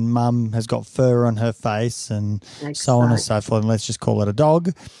mum and mum has got fur on her face and so on and so forth, and let's just call it a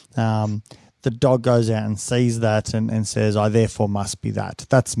dog, the dog goes out and sees that and says, I therefore must be that.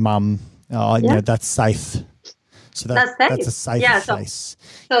 That's mum. That's safe. So that's a safe face.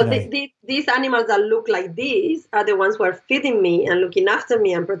 So these animals that look like these are the ones who are feeding me and looking after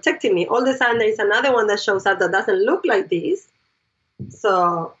me and protecting me. All of a sudden, there is another one that shows up that doesn't look like this.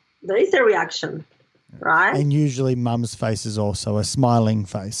 So there is a reaction, right? And usually mum's face is also a smiling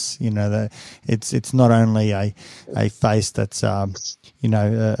face. It's not only a face that's, that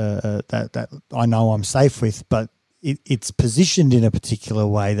I know I'm safe with, but it's positioned in a particular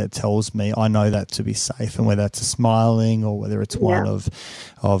way that tells me I know that to be safe, and whether it's a smiling or whether it's one of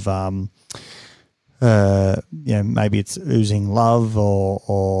maybe it's oozing love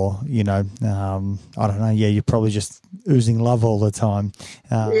or I don't know. Yeah, you're probably just oozing love all the time.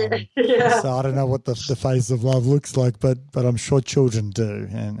 So I don't know what the face of love looks like, but I'm sure children do.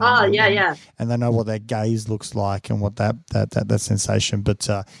 And they know what their gaze looks like and what that sensation. But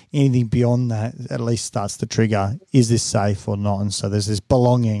anything beyond that at least starts to trigger, is this safe or not? And so there's this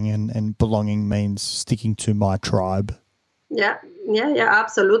belonging, and belonging means sticking to my tribe. Yeah,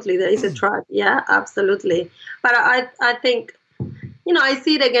 absolutely. There is a tribe. Yeah, absolutely. But I think, I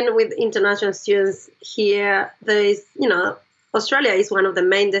see it again with international students here. There is, Australia is one of the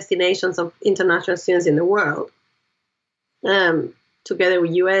main destinations of international students in the world, together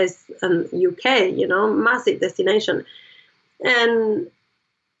with US and UK, massive destination. And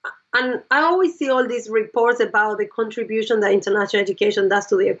I always see all these reports about the contribution that international education does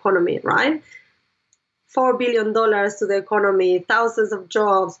to the economy, right? $4 billion to the economy, thousands of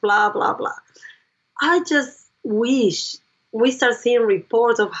jobs, blah, blah, blah. I just wish we start seeing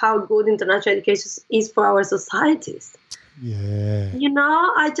reports of how good international education is for our societies. Yeah.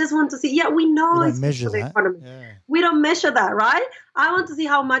 I just want to see, we know We it's don't good measure for the that. economy. Yeah. We don't measure that, right? I want to see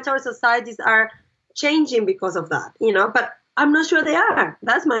how much our societies are changing because of that, but I'm not sure they are.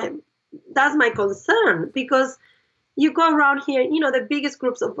 That's my concern, because you go around here, the biggest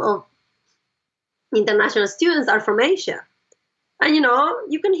groups of international students are from Asia. And,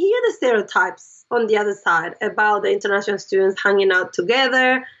 you can hear the stereotypes on the other side about the international students hanging out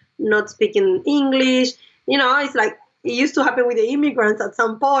together, not speaking English. It's like it used to happen with the immigrants at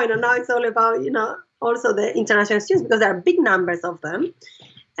some point, and now it's all about, also the international students, because there are big numbers of them.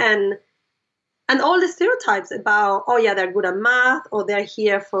 And all the stereotypes about, they're good at math, or they're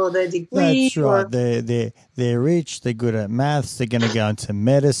here for the degree. That's right. They're rich. They're good at maths. They're going to go into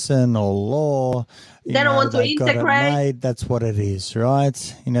medicine or law. They don't want to they've got it integrate. made. That's what it is,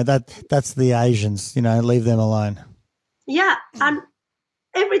 right? That's the Asians. Leave them alone. Yeah, and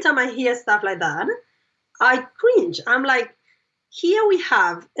every time I hear stuff like that, I cringe. I'm like, here we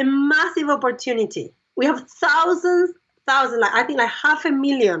have a massive opportunity. We have thousands, I think like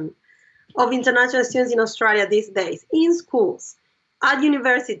 500,000 of international students in Australia these days, in schools, at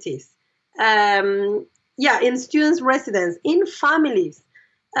universities, in students' residence, in families,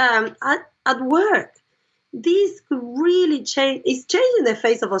 at work. This could really change. It's changing the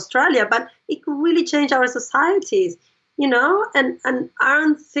face of Australia, but it could really change our societies, and I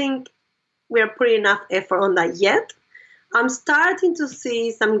don't think we're putting enough effort on that yet. I'm starting to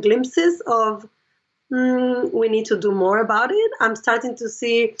see some glimpses of we need to do more about it. I'm starting to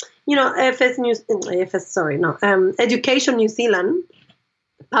see, Education New Zealand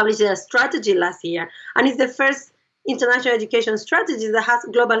published a strategy last year, and it's the first international education strategy that has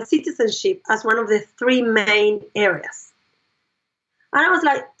global citizenship as one of the 3 main areas. And I was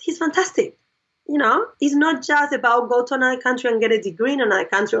like, this is fantastic. It's not just about go to another country and get a degree in another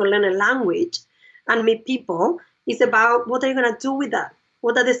country or learn a language and meet people. It's about what are you going to do with that?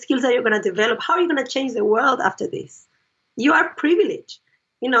 What are the skills that you're going to develop? How are you going to change the world after this? You are privileged.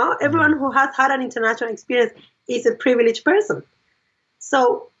 Everyone who has had an international experience is a privileged person.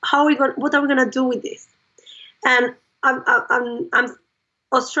 So what are we going to do with this? And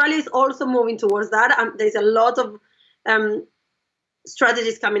Australia is also moving towards that. There's a lot of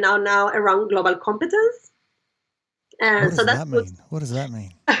strategies coming out now around global competence. What does that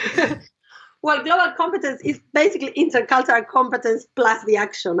mean? Well, global competence is basically intercultural competence plus the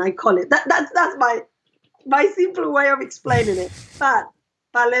action, I call it. That's my simple way of explaining it. But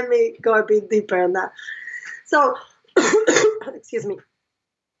let me go a bit deeper on that. So, excuse me.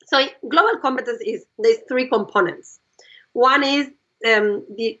 So global competence there's 3 components. One is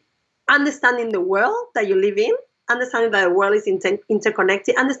the understanding the world that you live in, understanding that the world is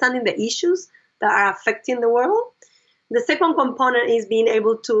interconnected, understanding the issues that are affecting the world. The second component is being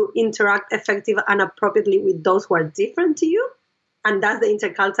able to interact effectively and appropriately with those who are different to you. And that's the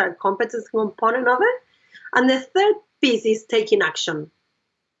intercultural competence component of it. And the third piece is taking action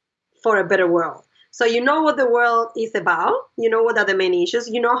for a better world. So you know what the world is about. You know what are the main issues.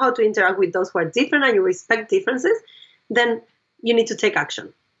 You know how to interact with those who are different, and you respect differences. Then you need to take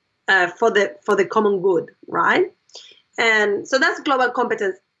action for the common good, right? And so that's global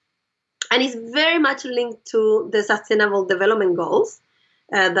competence. And it's very much linked to the Sustainable Development Goals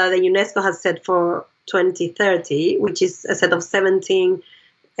that the UNESCO has set for 2030, which is a set of 17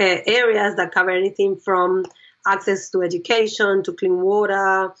 areas that cover anything from access to education, to clean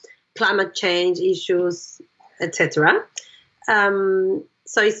water, climate change issues, etc.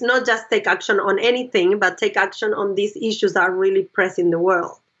 So it's not just take action on anything, but take action on these issues that are really pressing the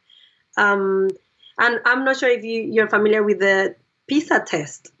world. And I'm not sure if you're familiar with the PISA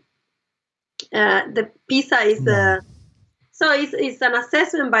test. The PISA is it's an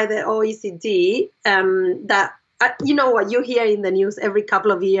assessment by the OECD that what you hear in the news every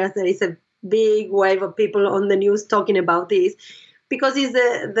couple of years. There is a big wave of people on the news talking about this, because it's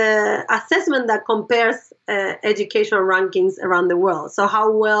the assessment that compares educational rankings around the world. So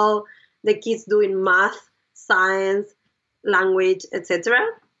how well the kids do in math, science, language, etc.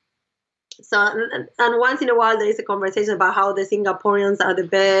 So and once in a while there is a conversation about how the Singaporeans are the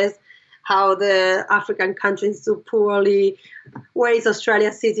best, how the African countries do poorly, where is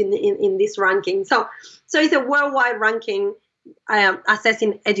Australia sitting in this ranking. So it's a worldwide ranking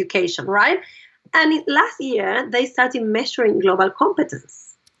assessing education, right? And last year, they started measuring global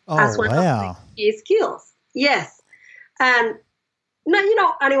competence as one of the key skills. Yes. And,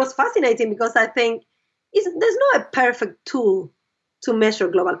 and it was fascinating because I think there's not a perfect tool to measure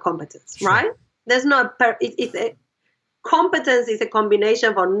global competence, right? There's no, it's a competence is a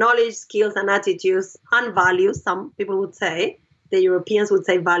combination of knowledge, skills, and attitudes and values. Some people would say, the Europeans would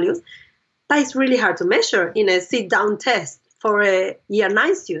say values, but it's really hard to measure in a sit-down test for a year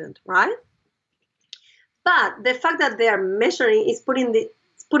 9 student, right? But the fact that they are measuring is putting it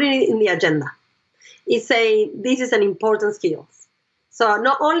in the agenda. It's saying this is an important skill. So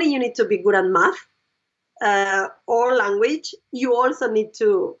not only you need to be good at math or language, you also need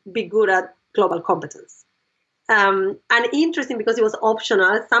to be good at global competence. And interesting because it was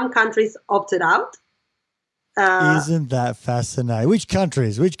optional. Some countries opted out. Isn't that fascinating? Which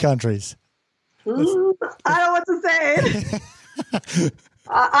countries? I don't want to say it.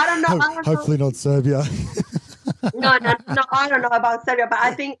 I don't know. Hopefully not Serbia. No, I don't know about Serbia, but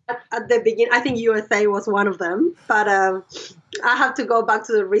I think at the beginning, I think USA was one of them. But I have to go back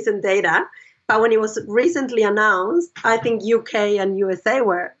to the recent data. But when it was recently announced, I think UK and USA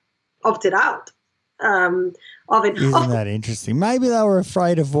were opted out of it. Isn't that interesting? Maybe they were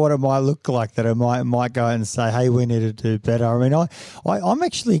afraid of what it might look like, that it might go out and say, hey, we need to do better. I mean, I'm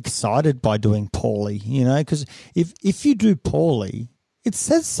actually excited by doing poorly, because if you do poorly, it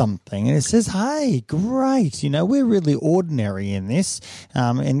says something, and it says, hey, great, we're really ordinary in this.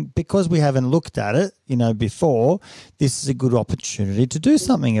 And because we haven't looked at it, before, this is a good opportunity to do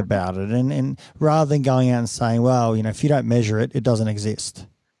something about it. And rather than going out and saying, well, if you don't measure it, it doesn't exist.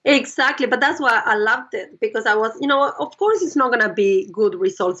 Exactly. But that's why I loved it, because I was, of course, it's not going to be good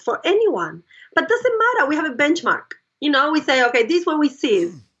results for anyone, but doesn't matter. We have a benchmark. We say, okay, this is what we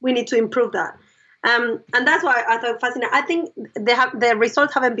see. We need to improve that. And that's why I thought fascinating. I think the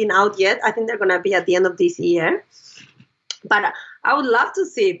results haven't been out yet. I think they're going to be at the end of this year. But I would love to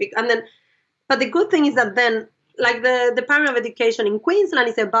see. But the good thing is that then, like the Department of Education in Queensland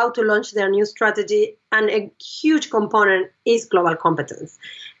is about to launch their new strategy, and a huge component is global competence.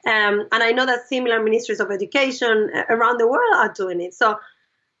 And I know that similar ministries of education around the world are doing it. So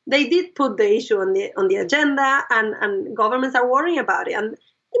they did put the issue on the agenda, and governments are worrying about it. And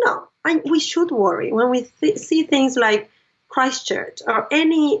we should worry when we see things like Christchurch or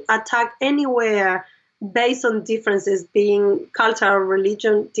any attack anywhere based on differences, being cultural,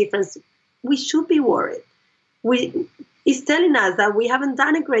 religion difference. We should be worried. It's telling us that we haven't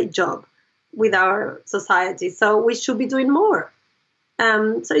done a great job with our society, so we should be doing more.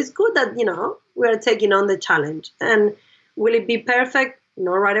 So it's good that we are taking on the challenge. And will it be perfect?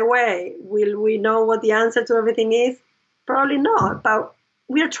 Not right away. Will we know what the answer to everything is? Probably not. But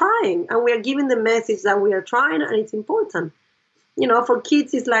we are trying, and we are giving the message that we are trying, and it's important. For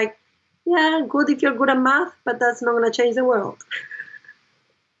kids, it's like, yeah, good if you're good at math, but that's not going to change the world.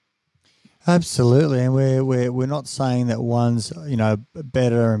 Absolutely, and we're not saying that one's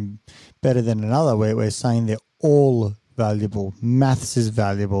better than another. We're saying they're all valuable. Maths is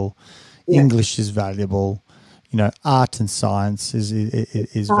valuable, yeah. English is valuable. Art and science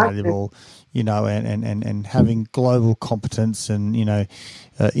is valuable. And having global competence and,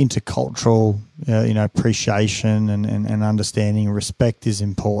 intercultural, appreciation and understanding and respect is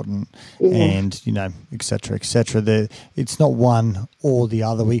important. Yeah. And, et cetera, et cetera. It's not one or the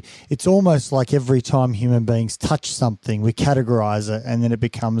other. It's almost like every time human beings touch something, we categorize it, and then it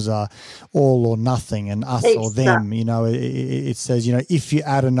becomes a all or nothing, and us or them. It says, if you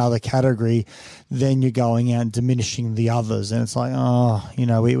add another category, then you're going out and diminishing the others. And it's like,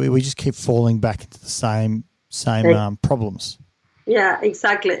 we just keep falling back into the same problems. Yeah,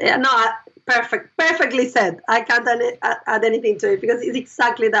 exactly. No, perfectly said. I can't add anything to it, because it's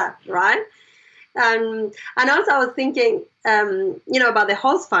exactly that, right? And also I was thinking, about the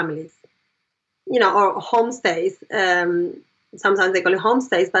host families, or homestays. Sometimes they call it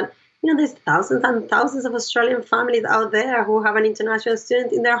homestays, but there's thousands and thousands of Australian families out there who have an international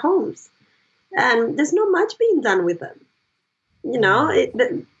student in their homes, and there's not much being done with them.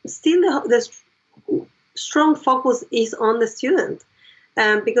 Still the strong focus is on the student,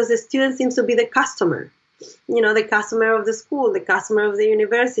 because the student seems to be the customer. The customer of the school, the customer of the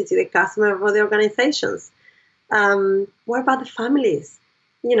university, the customer of the organizations. What about the families?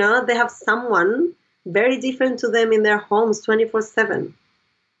 They have someone very different to them in their homes 24/7.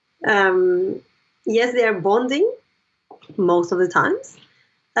 Yes, they are bonding most of the times,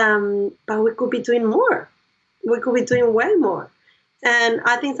 but we could be doing more. We could be doing way more. And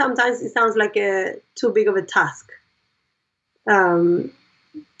I think sometimes it sounds like too big of a task. But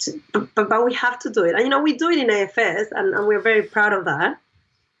we have to do it. And, we do it in AFS, and we're very proud of that.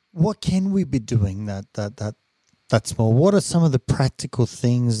 What can we be doing that's more? What are some of the practical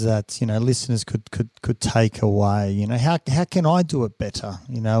things that, listeners could take away? How can I do it better?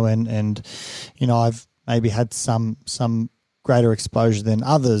 And I've maybe had some greater exposure than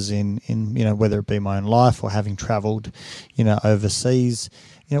others in whether it be my own life or having travelled, overseas.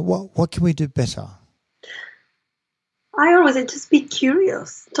 What can we do better? I always say just be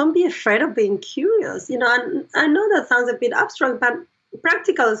curious. Don't be afraid of being curious. And I know that sounds a bit abstract, but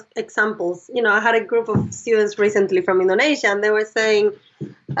practical examples. I had a group of students recently from Indonesia, and they were saying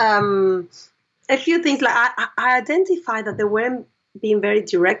a few things. Like I identified that they weren't being very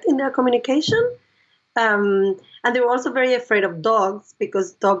direct in their communication, and they were also very afraid of dogs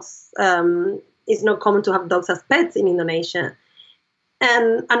because dogs. It's not common to have dogs as pets in Indonesia,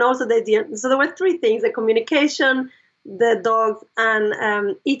 and also they didn't. So there were three things: the communication, the dogs,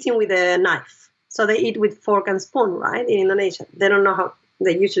 and eating with a knife. So they eat with fork and spoon, right? In Indonesia, they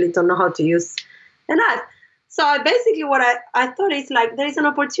usually don't know how to use a knife. So basically what I thought is like, there is an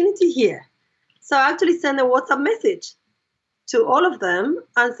opportunity here. So I actually sent a WhatsApp message to all of them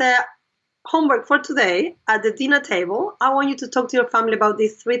and said, homework for today at the dinner table, I want you to talk to your family about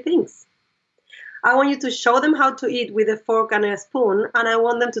these three things. I want you to show them how to eat with a fork and a spoon, and I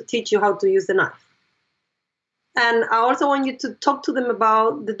want them to teach you how to use the knife. And I also want you to talk to them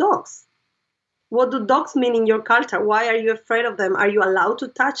about the dogs. What do dogs mean in your culture? Why are you afraid of them? Are you allowed to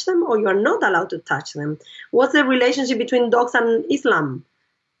touch them or you are not allowed to touch them? What's the relationship between dogs and Islam?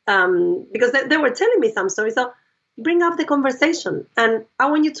 Because they were telling me some stories. So bring up the conversation. And I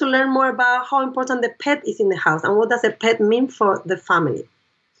want you to learn more about how important the pet is in the house and what does a pet mean for the family.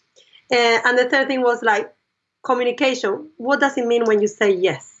 And the third thing was like communication. What does it mean when you say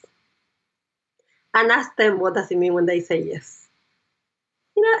yes? And ask them, what does it mean when they say yes?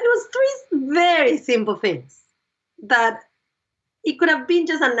 It was three very simple things that it could have been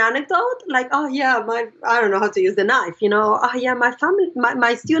just an anecdote, like, oh yeah, I don't know how to use the knife, oh yeah, my family,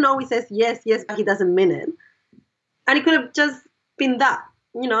 my student always says yes, but he doesn't mean it. And it could have just been that,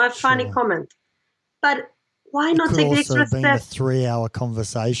 a funny comment. But why not take the extra step? It could also have been a 3-hour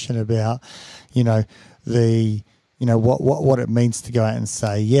conversation about, what it means to go out and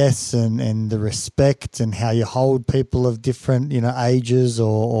say yes, and the respect and how you hold people of different, ages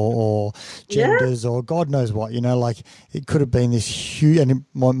or genders or God knows what, like it could have been this huge, and it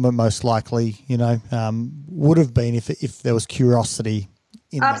most likely, would have been if there was curiosity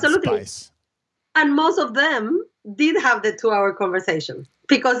in Absolutely. that space. And most of them did have the 2-hour conversation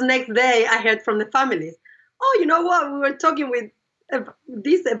because next day I heard from the families, oh, you know what? We were talking with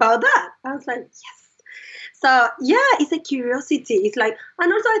about that. I was like, yes. So, yeah, it's a curiosity. It's like,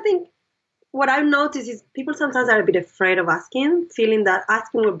 and also I think what I've noticed is people sometimes are a bit afraid of asking, feeling that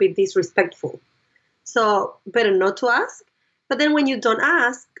asking will be disrespectful. So, better not to ask. But then when you don't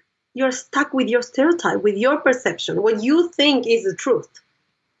ask, you're stuck with your stereotype, with your perception, what you think is the truth,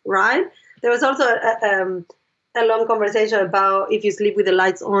 right? There was also a long conversation about if you sleep with the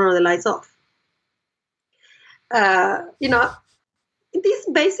lights on or the lights off. These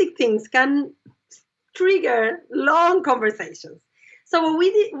basic things can trigger long conversations. So what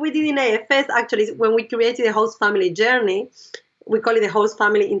we did in AFS actually is when we created the host family journey, we call it the host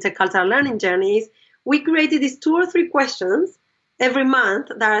family intercultural learning journeys. We created these 2 or 3 questions every month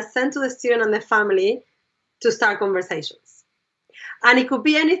that are sent to the student and the family to start conversations. And it could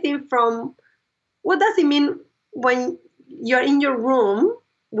be anything from what does it mean when you're in your room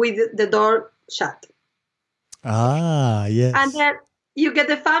with the door shut? Ah, yes. And then you get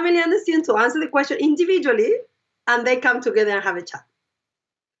the family and the student to answer the question individually, and they come together and have a chat.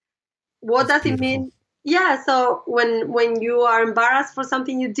 What That's does beautiful. It mean? Yeah, so when you are embarrassed for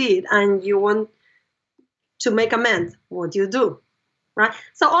something you did and you want to make amends, what do you do? Right?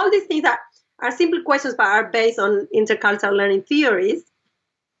 So all these things are simple questions, but are based on intercultural learning theories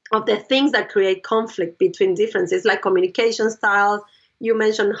of the things that create conflict between differences, like communication styles. You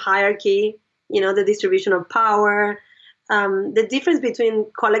mentioned hierarchy, the distribution of power, the difference between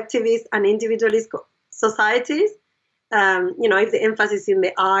collectivist and individualist societies, if the emphasis is in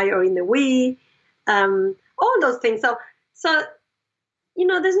the I or in the we, all those things. So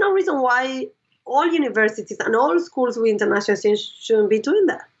there's no reason why all universities and all schools with international students shouldn't be doing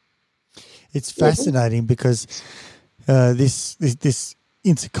that. It's fascinating because this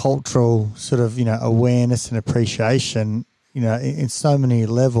intercultural sort of, awareness and appreciation, in so many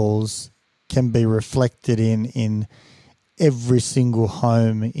levels can be reflected in every single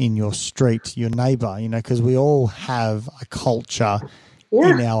home in your street, your neighbour, because we all have a culture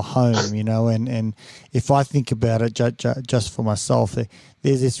in our home, and if I think about it just for myself,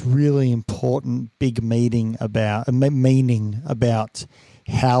 there's this really important big meaning about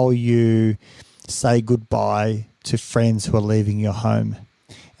how you say goodbye to friends who are leaving your home.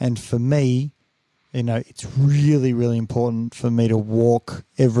 And for me, it's really, really important for me to walk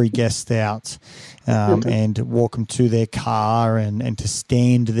every guest out and walk them to their car and to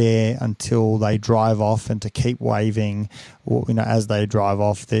stand there until they drive off and to keep waving, as they drive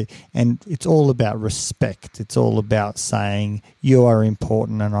off. And it's all about respect. It's all about saying you are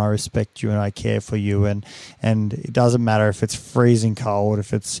important and I respect you and I care for you. And it doesn't matter if it's freezing cold,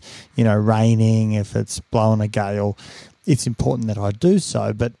 if it's, raining, if it's blowing a gale. It's important that I do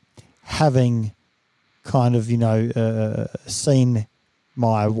so. But having kind of, seen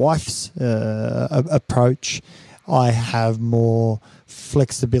my wife's approach, I have more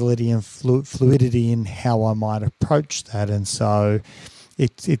flexibility and fluidity in how I might approach that, and so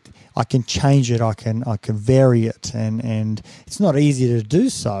I can change it, I can vary it, and it's not easy to do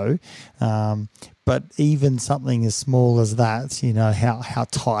so. But even something as small as that, how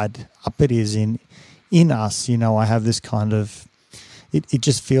tied up it is in us. I have this kind of. It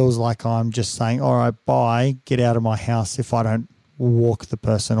just feels like I'm just saying, all right, bye, get out of my house if I don't walk the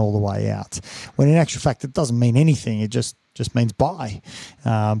person all the way out. When in actual fact, it doesn't mean anything. It just means bye.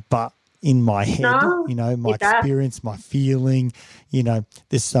 But in my head, my experience, my feeling,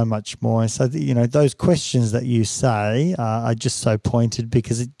 there's so much more. So, those questions that you say are just so pointed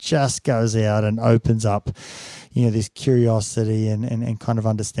because it just goes out and opens up, this curiosity and kind of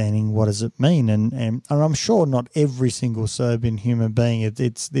understanding what does it mean. And I'm sure not every single Serbian human being,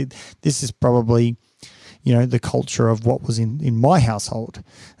 this is probably, the culture of what was in my household.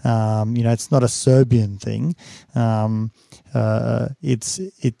 It's not a Serbian thing. It's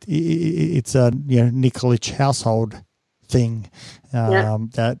a Nikolic household thing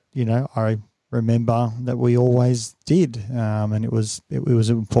that I remember that we always did, and it was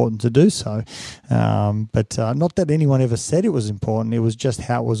important to do so. But not that anyone ever said it was important. It was just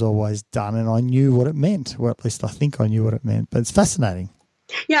how it was always done, and I knew what it meant. Well, at least I think I knew what it meant. But it's fascinating.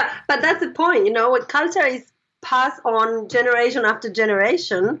 Yeah, but that's the point. What culture is passed on generation after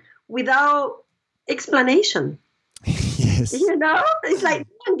generation without explanation. Yes. It's like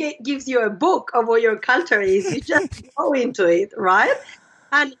no one gives you a book of what your culture is. You just go into it, right?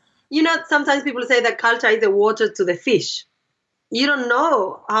 And, sometimes people say that culture is the water to the fish. You don't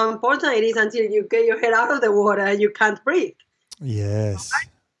know how important it is until you get your head out of the water and you can't breathe. Yes. Right?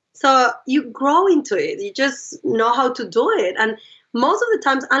 So you grow into it. You just know how to do it. And most of the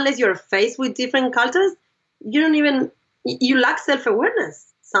times, unless you're faced with different cultures, you lack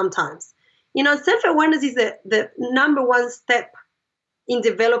self-awareness sometimes. Self-awareness is the number one step in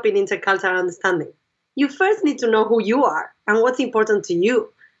developing intercultural understanding. You first need to know who you are and what's important to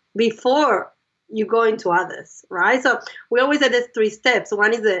you before you go into others, right? So we always say there's 3 steps.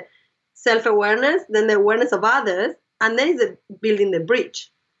 One is the self-awareness, then the awareness of others, and then is the building the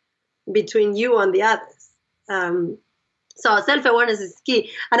bridge between you and the others. So self-awareness is key.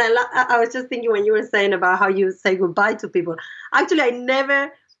 And I was just thinking when you were saying about how you say goodbye to people. Actually, I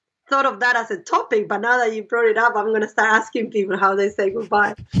never thought of that as a topic, but now that you brought it up, I'm going to start asking people how they say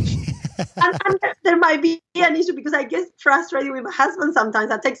goodbye. and there might be an issue because I get frustrated with my husband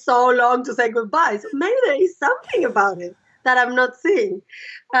sometimes. I take so long to say goodbye. So maybe there is something about it that I'm not seeing.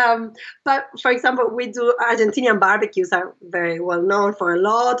 But for example, we do Argentinian barbecues are very well known for a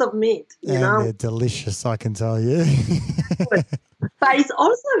lot of meat. They're delicious, I can tell you. But it's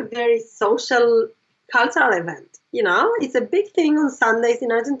also a very social, cultural event. It's a big thing on Sundays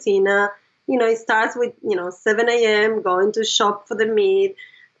in Argentina. It starts with 7 a.m. going to shop for the meat,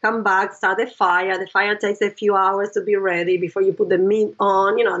 come back, start the fire. The fire takes a few hours to be ready before you put the meat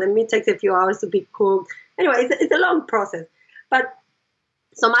on. The meat takes a few hours to be cooked. Anyway, it's a long process. But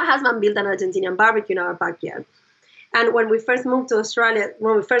so my husband built an Argentinian barbecue in our backyard. And when we first moved to Australia,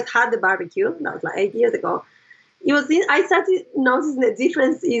 when we first had the barbecue, that was like 8 years ago, I started noticing the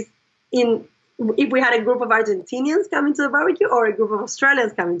difference is in if we had a group of Argentinians coming to the barbecue or a group of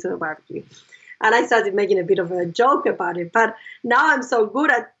Australians coming to the barbecue. And I started making a bit of a joke about it. But now I'm so good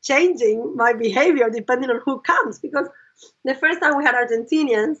at changing my behavior depending on who comes. Because the first time we had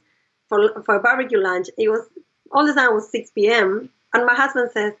Argentinians for a barbecue lunch, it was all the time was 6 p.m. And my husband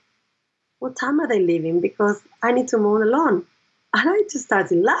says, what time are they leaving? Because I need to mow the lawn. And I just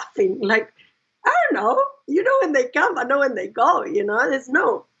started laughing. Like, I don't know. When they come, I know when they go. There's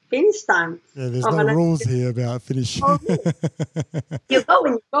no finish time. Yeah, there's no rules here about finish. You go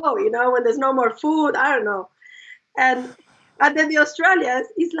when you go, when there's no more food, I don't know. And then the Australians,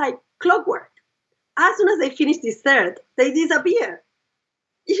 it's like clockwork. As soon as they finish dessert, they disappear.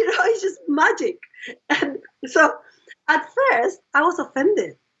 It's just magic. And so at first, I was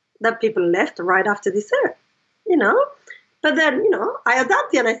offended that people left right after dessert, But then, I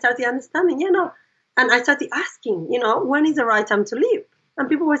adapted and I started understanding, and I started asking, when is the right time to leave? And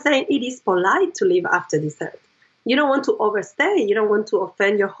people were saying it is polite to leave after dessert. You don't want to overstay. You don't want to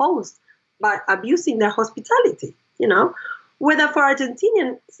offend your host by abusing their hospitality, Whether for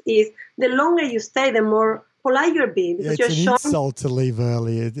Argentinians is the longer you stay, the more polite you're being. Because it's an insult to leave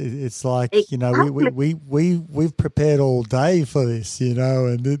early. It's like, exactly. We've prepared all day for this,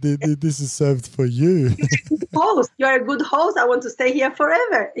 and this is served for you. Host, you're a good host. I want to stay here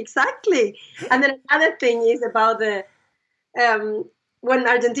forever. Exactly. And then another thing is about the when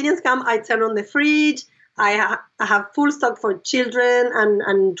Argentinians come, I turn on the fridge. I have full stock for children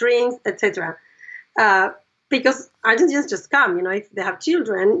and drinks, etc. Because Argentinians just come, if they have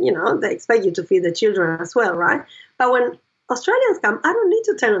children, they expect you to feed the children as well, right? But when Australians come, I don't need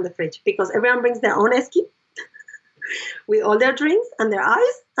to turn on the fridge because everyone brings their own esky with all their drinks and their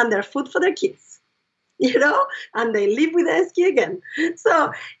ice and their food for their kids, and they live with the esky again.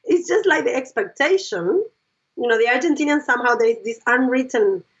 So it's just like the expectation, the Argentinians, somehow there is this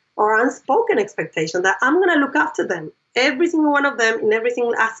unwritten or unspoken expectation that I'm going to look after them, every single one of them in every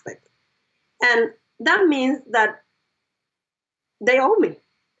single aspect. And that means that they owe me.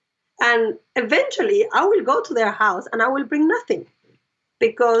 And eventually I will go to their house and I will bring nothing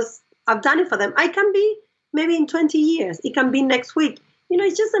because I've done it for them. I can be maybe in 20 years. It can be next week.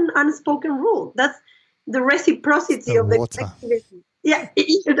 It's just an unspoken rule. That's the reciprocity of the collectivism. Yeah,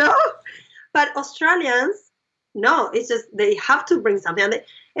 But Australians, no, it's just they have to bring something. And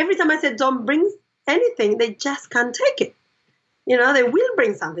every time I say don't bring anything, they just can't take it. They will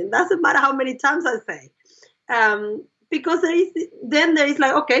bring something. Doesn't matter how many times I say. Because there is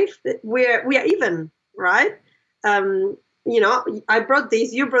like, okay, we are even, right? I brought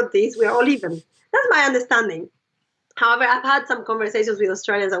this, you brought this, we are all even. That's my understanding. However, I've had some conversations with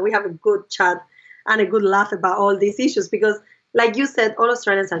Australians and we have a good chat and a good laugh about all these issues because, like you said, all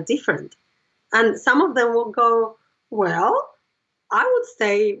Australians are different. And some of them will go, well, I would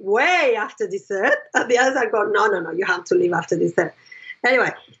stay way after dessert. And the others are going, no, you have to leave after dessert.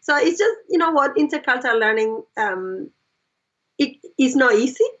 Anyway, so it's just, intercultural learning, it is not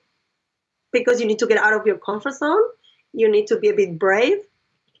easy because you need to get out of your comfort zone. You need to be a bit brave,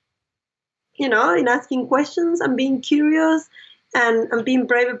 in asking questions and being curious and being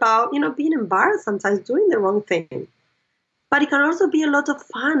brave about, being embarrassed sometimes doing the wrong thing. But it can also be a lot of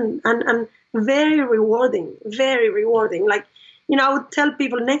fun and very rewarding, very rewarding. Like, I would tell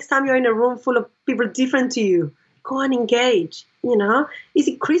people next time you're in a room full of people different to you, go and engage, Is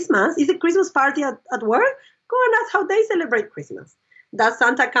it Christmas? Is it Christmas party at work? Go and ask how they celebrate Christmas. Does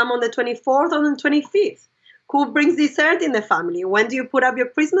Santa come on the 24th or on the 25th? Who brings dessert in the family? When do you put up your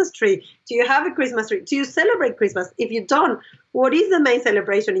Christmas tree? Do you have a Christmas tree? Do you celebrate Christmas? If you don't, what is the main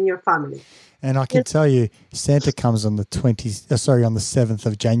celebration in your family? And I can tell you, Santa comes on the 7th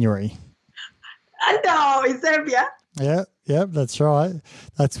of January. I know, in Serbia. Yeah, that's right.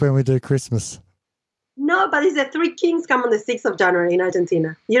 That's when we do Christmas. No, but it's the Three Kings come on the 6th of January in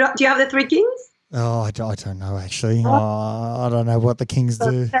Argentina. Do you have the Three Kings? Oh, I don't know, actually. I don't know what the Kings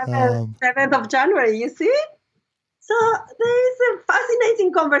do. 7th of January, you see? So there is a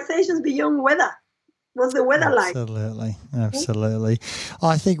fascinating conversations beyond weather. What's the weather like? Absolutely.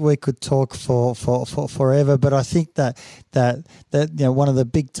 I think we could talk for forever, but I think that one of the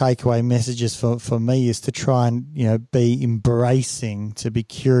big takeaway messages for me is to try and be embracing, to be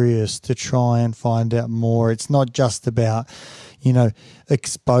curious, to try and find out more. It's not just about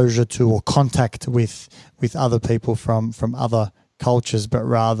exposure to or contact with other people from other cultures, but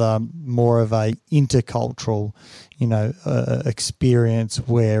rather more of a intercultural, experience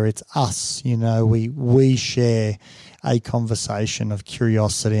where it's us, we share a conversation of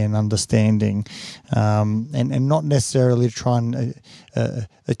curiosity and understanding, and not necessarily try and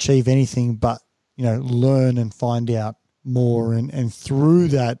achieve anything, but, learn and find out more, and through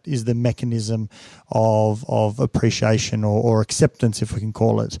that is the mechanism of appreciation or acceptance, if we can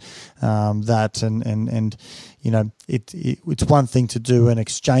call it that. And it's one thing to do an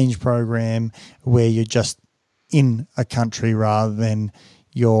exchange program where you're just in a country rather than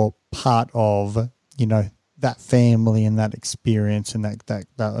you're part of that family and that experience and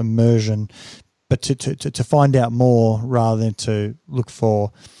that immersion, but to find out more rather than to look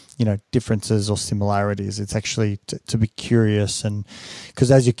for differences or similarities. It's actually to be curious, and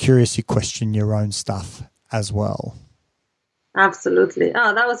because as you're curious, you question your own stuff as well. Absolutely.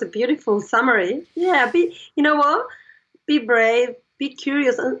 Oh, that was a beautiful summary. Yeah, be brave, be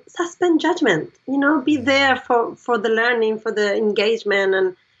curious, and suspend judgment. Be there for the learning, for the engagement,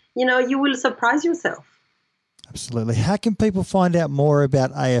 and you will surprise yourself. Absolutely. How can people find out more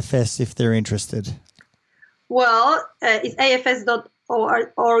about AFS if they're interested? Well, it's afs.org.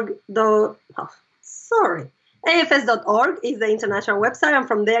 AFS.org is the international website, and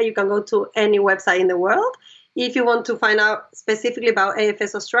from there you can go to any website in the world. If you want to find out specifically about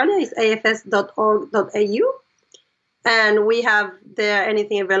AFS Australia, it's afs.org.au. And we have there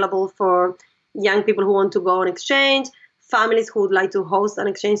anything available for young people who want to go on exchange, families who would like to host an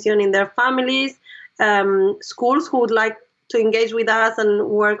exchange student in their families, schools who would like to engage with us and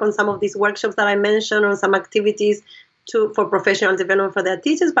work on some of these workshops that I mentioned, or some activities for professional development for their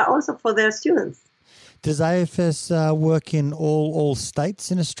teachers, but also for their students. Does AFS work in all states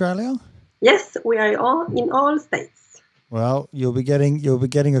in Australia? Yes, we are in all states. Well, you'll be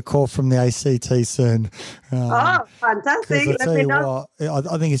getting a call from the ACT soon. Fantastic! I tell you what,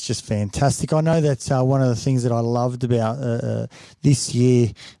 I think it's just fantastic. I know that's one of the things that I loved about this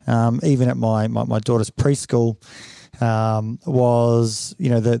year, even at my daughter's preschool, was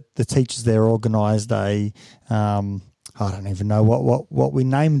the teachers there organised a. I don't even know what we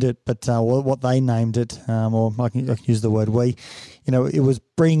named it, but what they named it, or I can use the word we. It was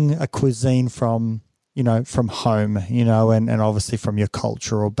bring a cuisine from home, and obviously from your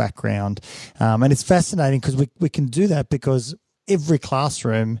cultural background. And it's fascinating because we can do that because every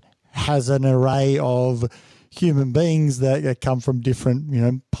classroom has an array of human beings that come from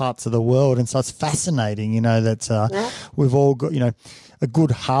different, parts of the world. And so it's fascinating, that we've all got, a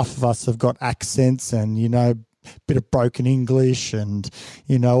good half of us have got accents and, bit of broken English and,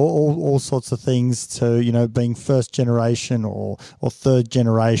 all sorts of things to, being first generation or third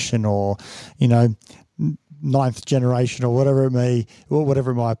generation or, ninth generation or whatever it might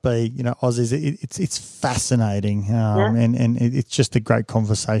be, Aussies, it's fascinating. And it's just a great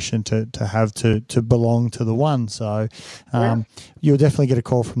conversation to have to belong to the one. So you'll definitely get a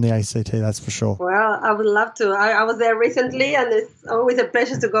call from the ACT, that's for sure. Well, I would love to. I was there recently and it's always a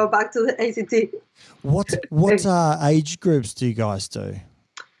pleasure to go back to the ACT. What age groups do you guys do?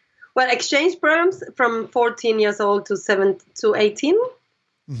 Well, exchange programs from 14 years old to 18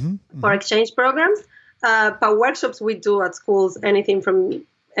 for exchange programs. But workshops we do at schools, anything from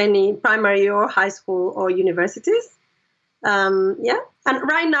any primary or high school or universities. And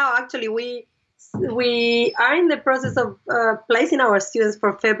right now, actually, we are in the process of placing our students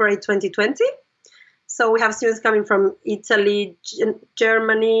for February 2020. So we have students coming from Italy,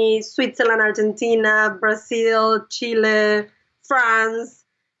 Germany, Switzerland, Argentina, Brazil, Chile, France,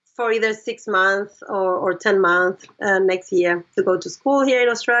 for either 6 months or 10 months next year to go to school here in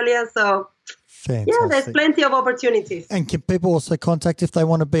Australia. So fantastic. Yeah, there's plenty of opportunities. And can people also contact if they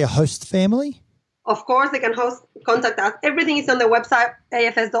want to be a host family? Of course, they can contact us. Everything is on the website,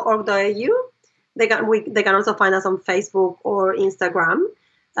 afs.org.au. They can also find us on Facebook or Instagram.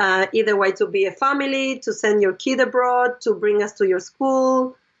 Either way, to be a family, to send your kid abroad, to bring us to your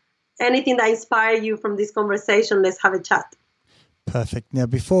school, anything that inspires you from this conversation, let's have a chat. Perfect. Now,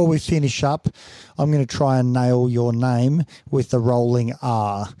 before we finish up, I'm going to try and nail your name with the rolling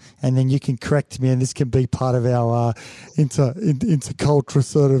R, and then you can correct me, and this can be part of our intercultural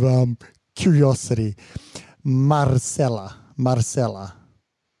sort of curiosity. Marcela.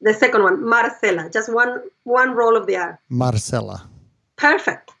 The second one, Marcela. Just one roll of the R. Marcela.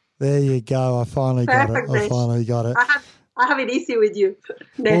 Perfect. There you go. I finally got it. I have it easy with you.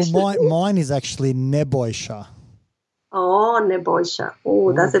 Well, mine is actually Neboisha. Oh, Neboisha.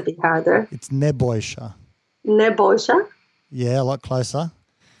 Oh, that's a bit harder. It's Neboisha. Neboisha? Yeah, a lot closer.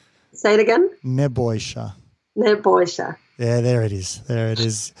 Say it again. Neboisha. Neboisha. Yeah, there it is.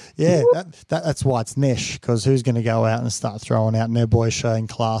 Yeah, that's why it's Nesh, because who's going to go out and start throwing out Neboisha in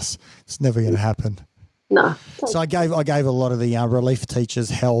class? It's never going to happen. No. So I gave a lot of the relief teachers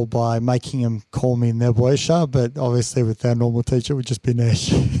hell by making them call me Neboisha, but obviously with our normal teacher it would just be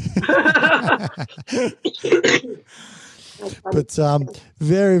Nesh. But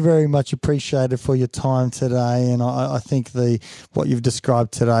very, very much appreciated for your time today, and I think what you've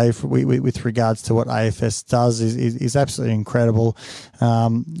described today with regards to what AFS does is absolutely incredible.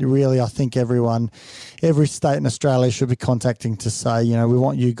 Really, I think every state in Australia should be contacting to say, we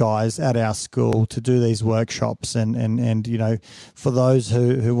want you guys at our school to do these workshops, and for those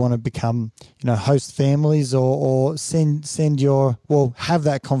who want to become host families or have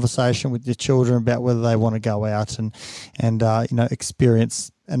that conversation with your children about whether they want to go out and experience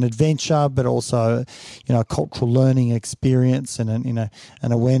an adventure, but also a cultural learning experience and an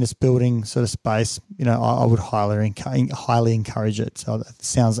awareness building sort of space. I would highly encourage it. So that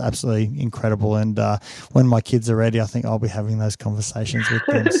sounds absolutely incredible. And when my kids are ready, I think I'll be having those conversations with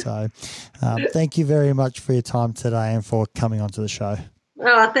them. So thank you very much for your time today and for coming onto the show.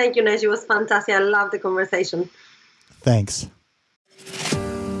 Oh, thank you, Nesh. It was fantastic. I love the conversation. Thanks.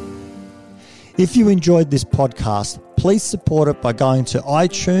 If you enjoyed this podcast, please support it by going to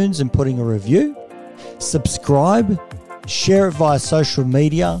iTunes and putting a review. subscribe, share it via social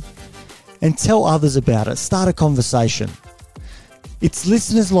media, and tell others about it. Start a conversation. It's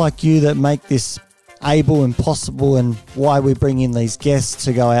listeners like you that make this able and possible, and why we bring in these guests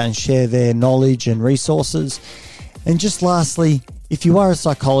to go out and share their knowledge and resources. And just lastly, if you are a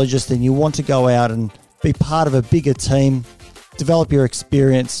psychologist and you want to go out and be part of a bigger team, develop your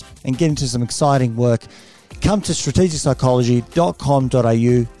experience and get into some exciting work, come to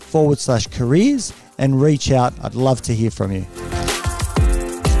strategicpsychology.com.au/careers and reach out. I'd love to hear from you.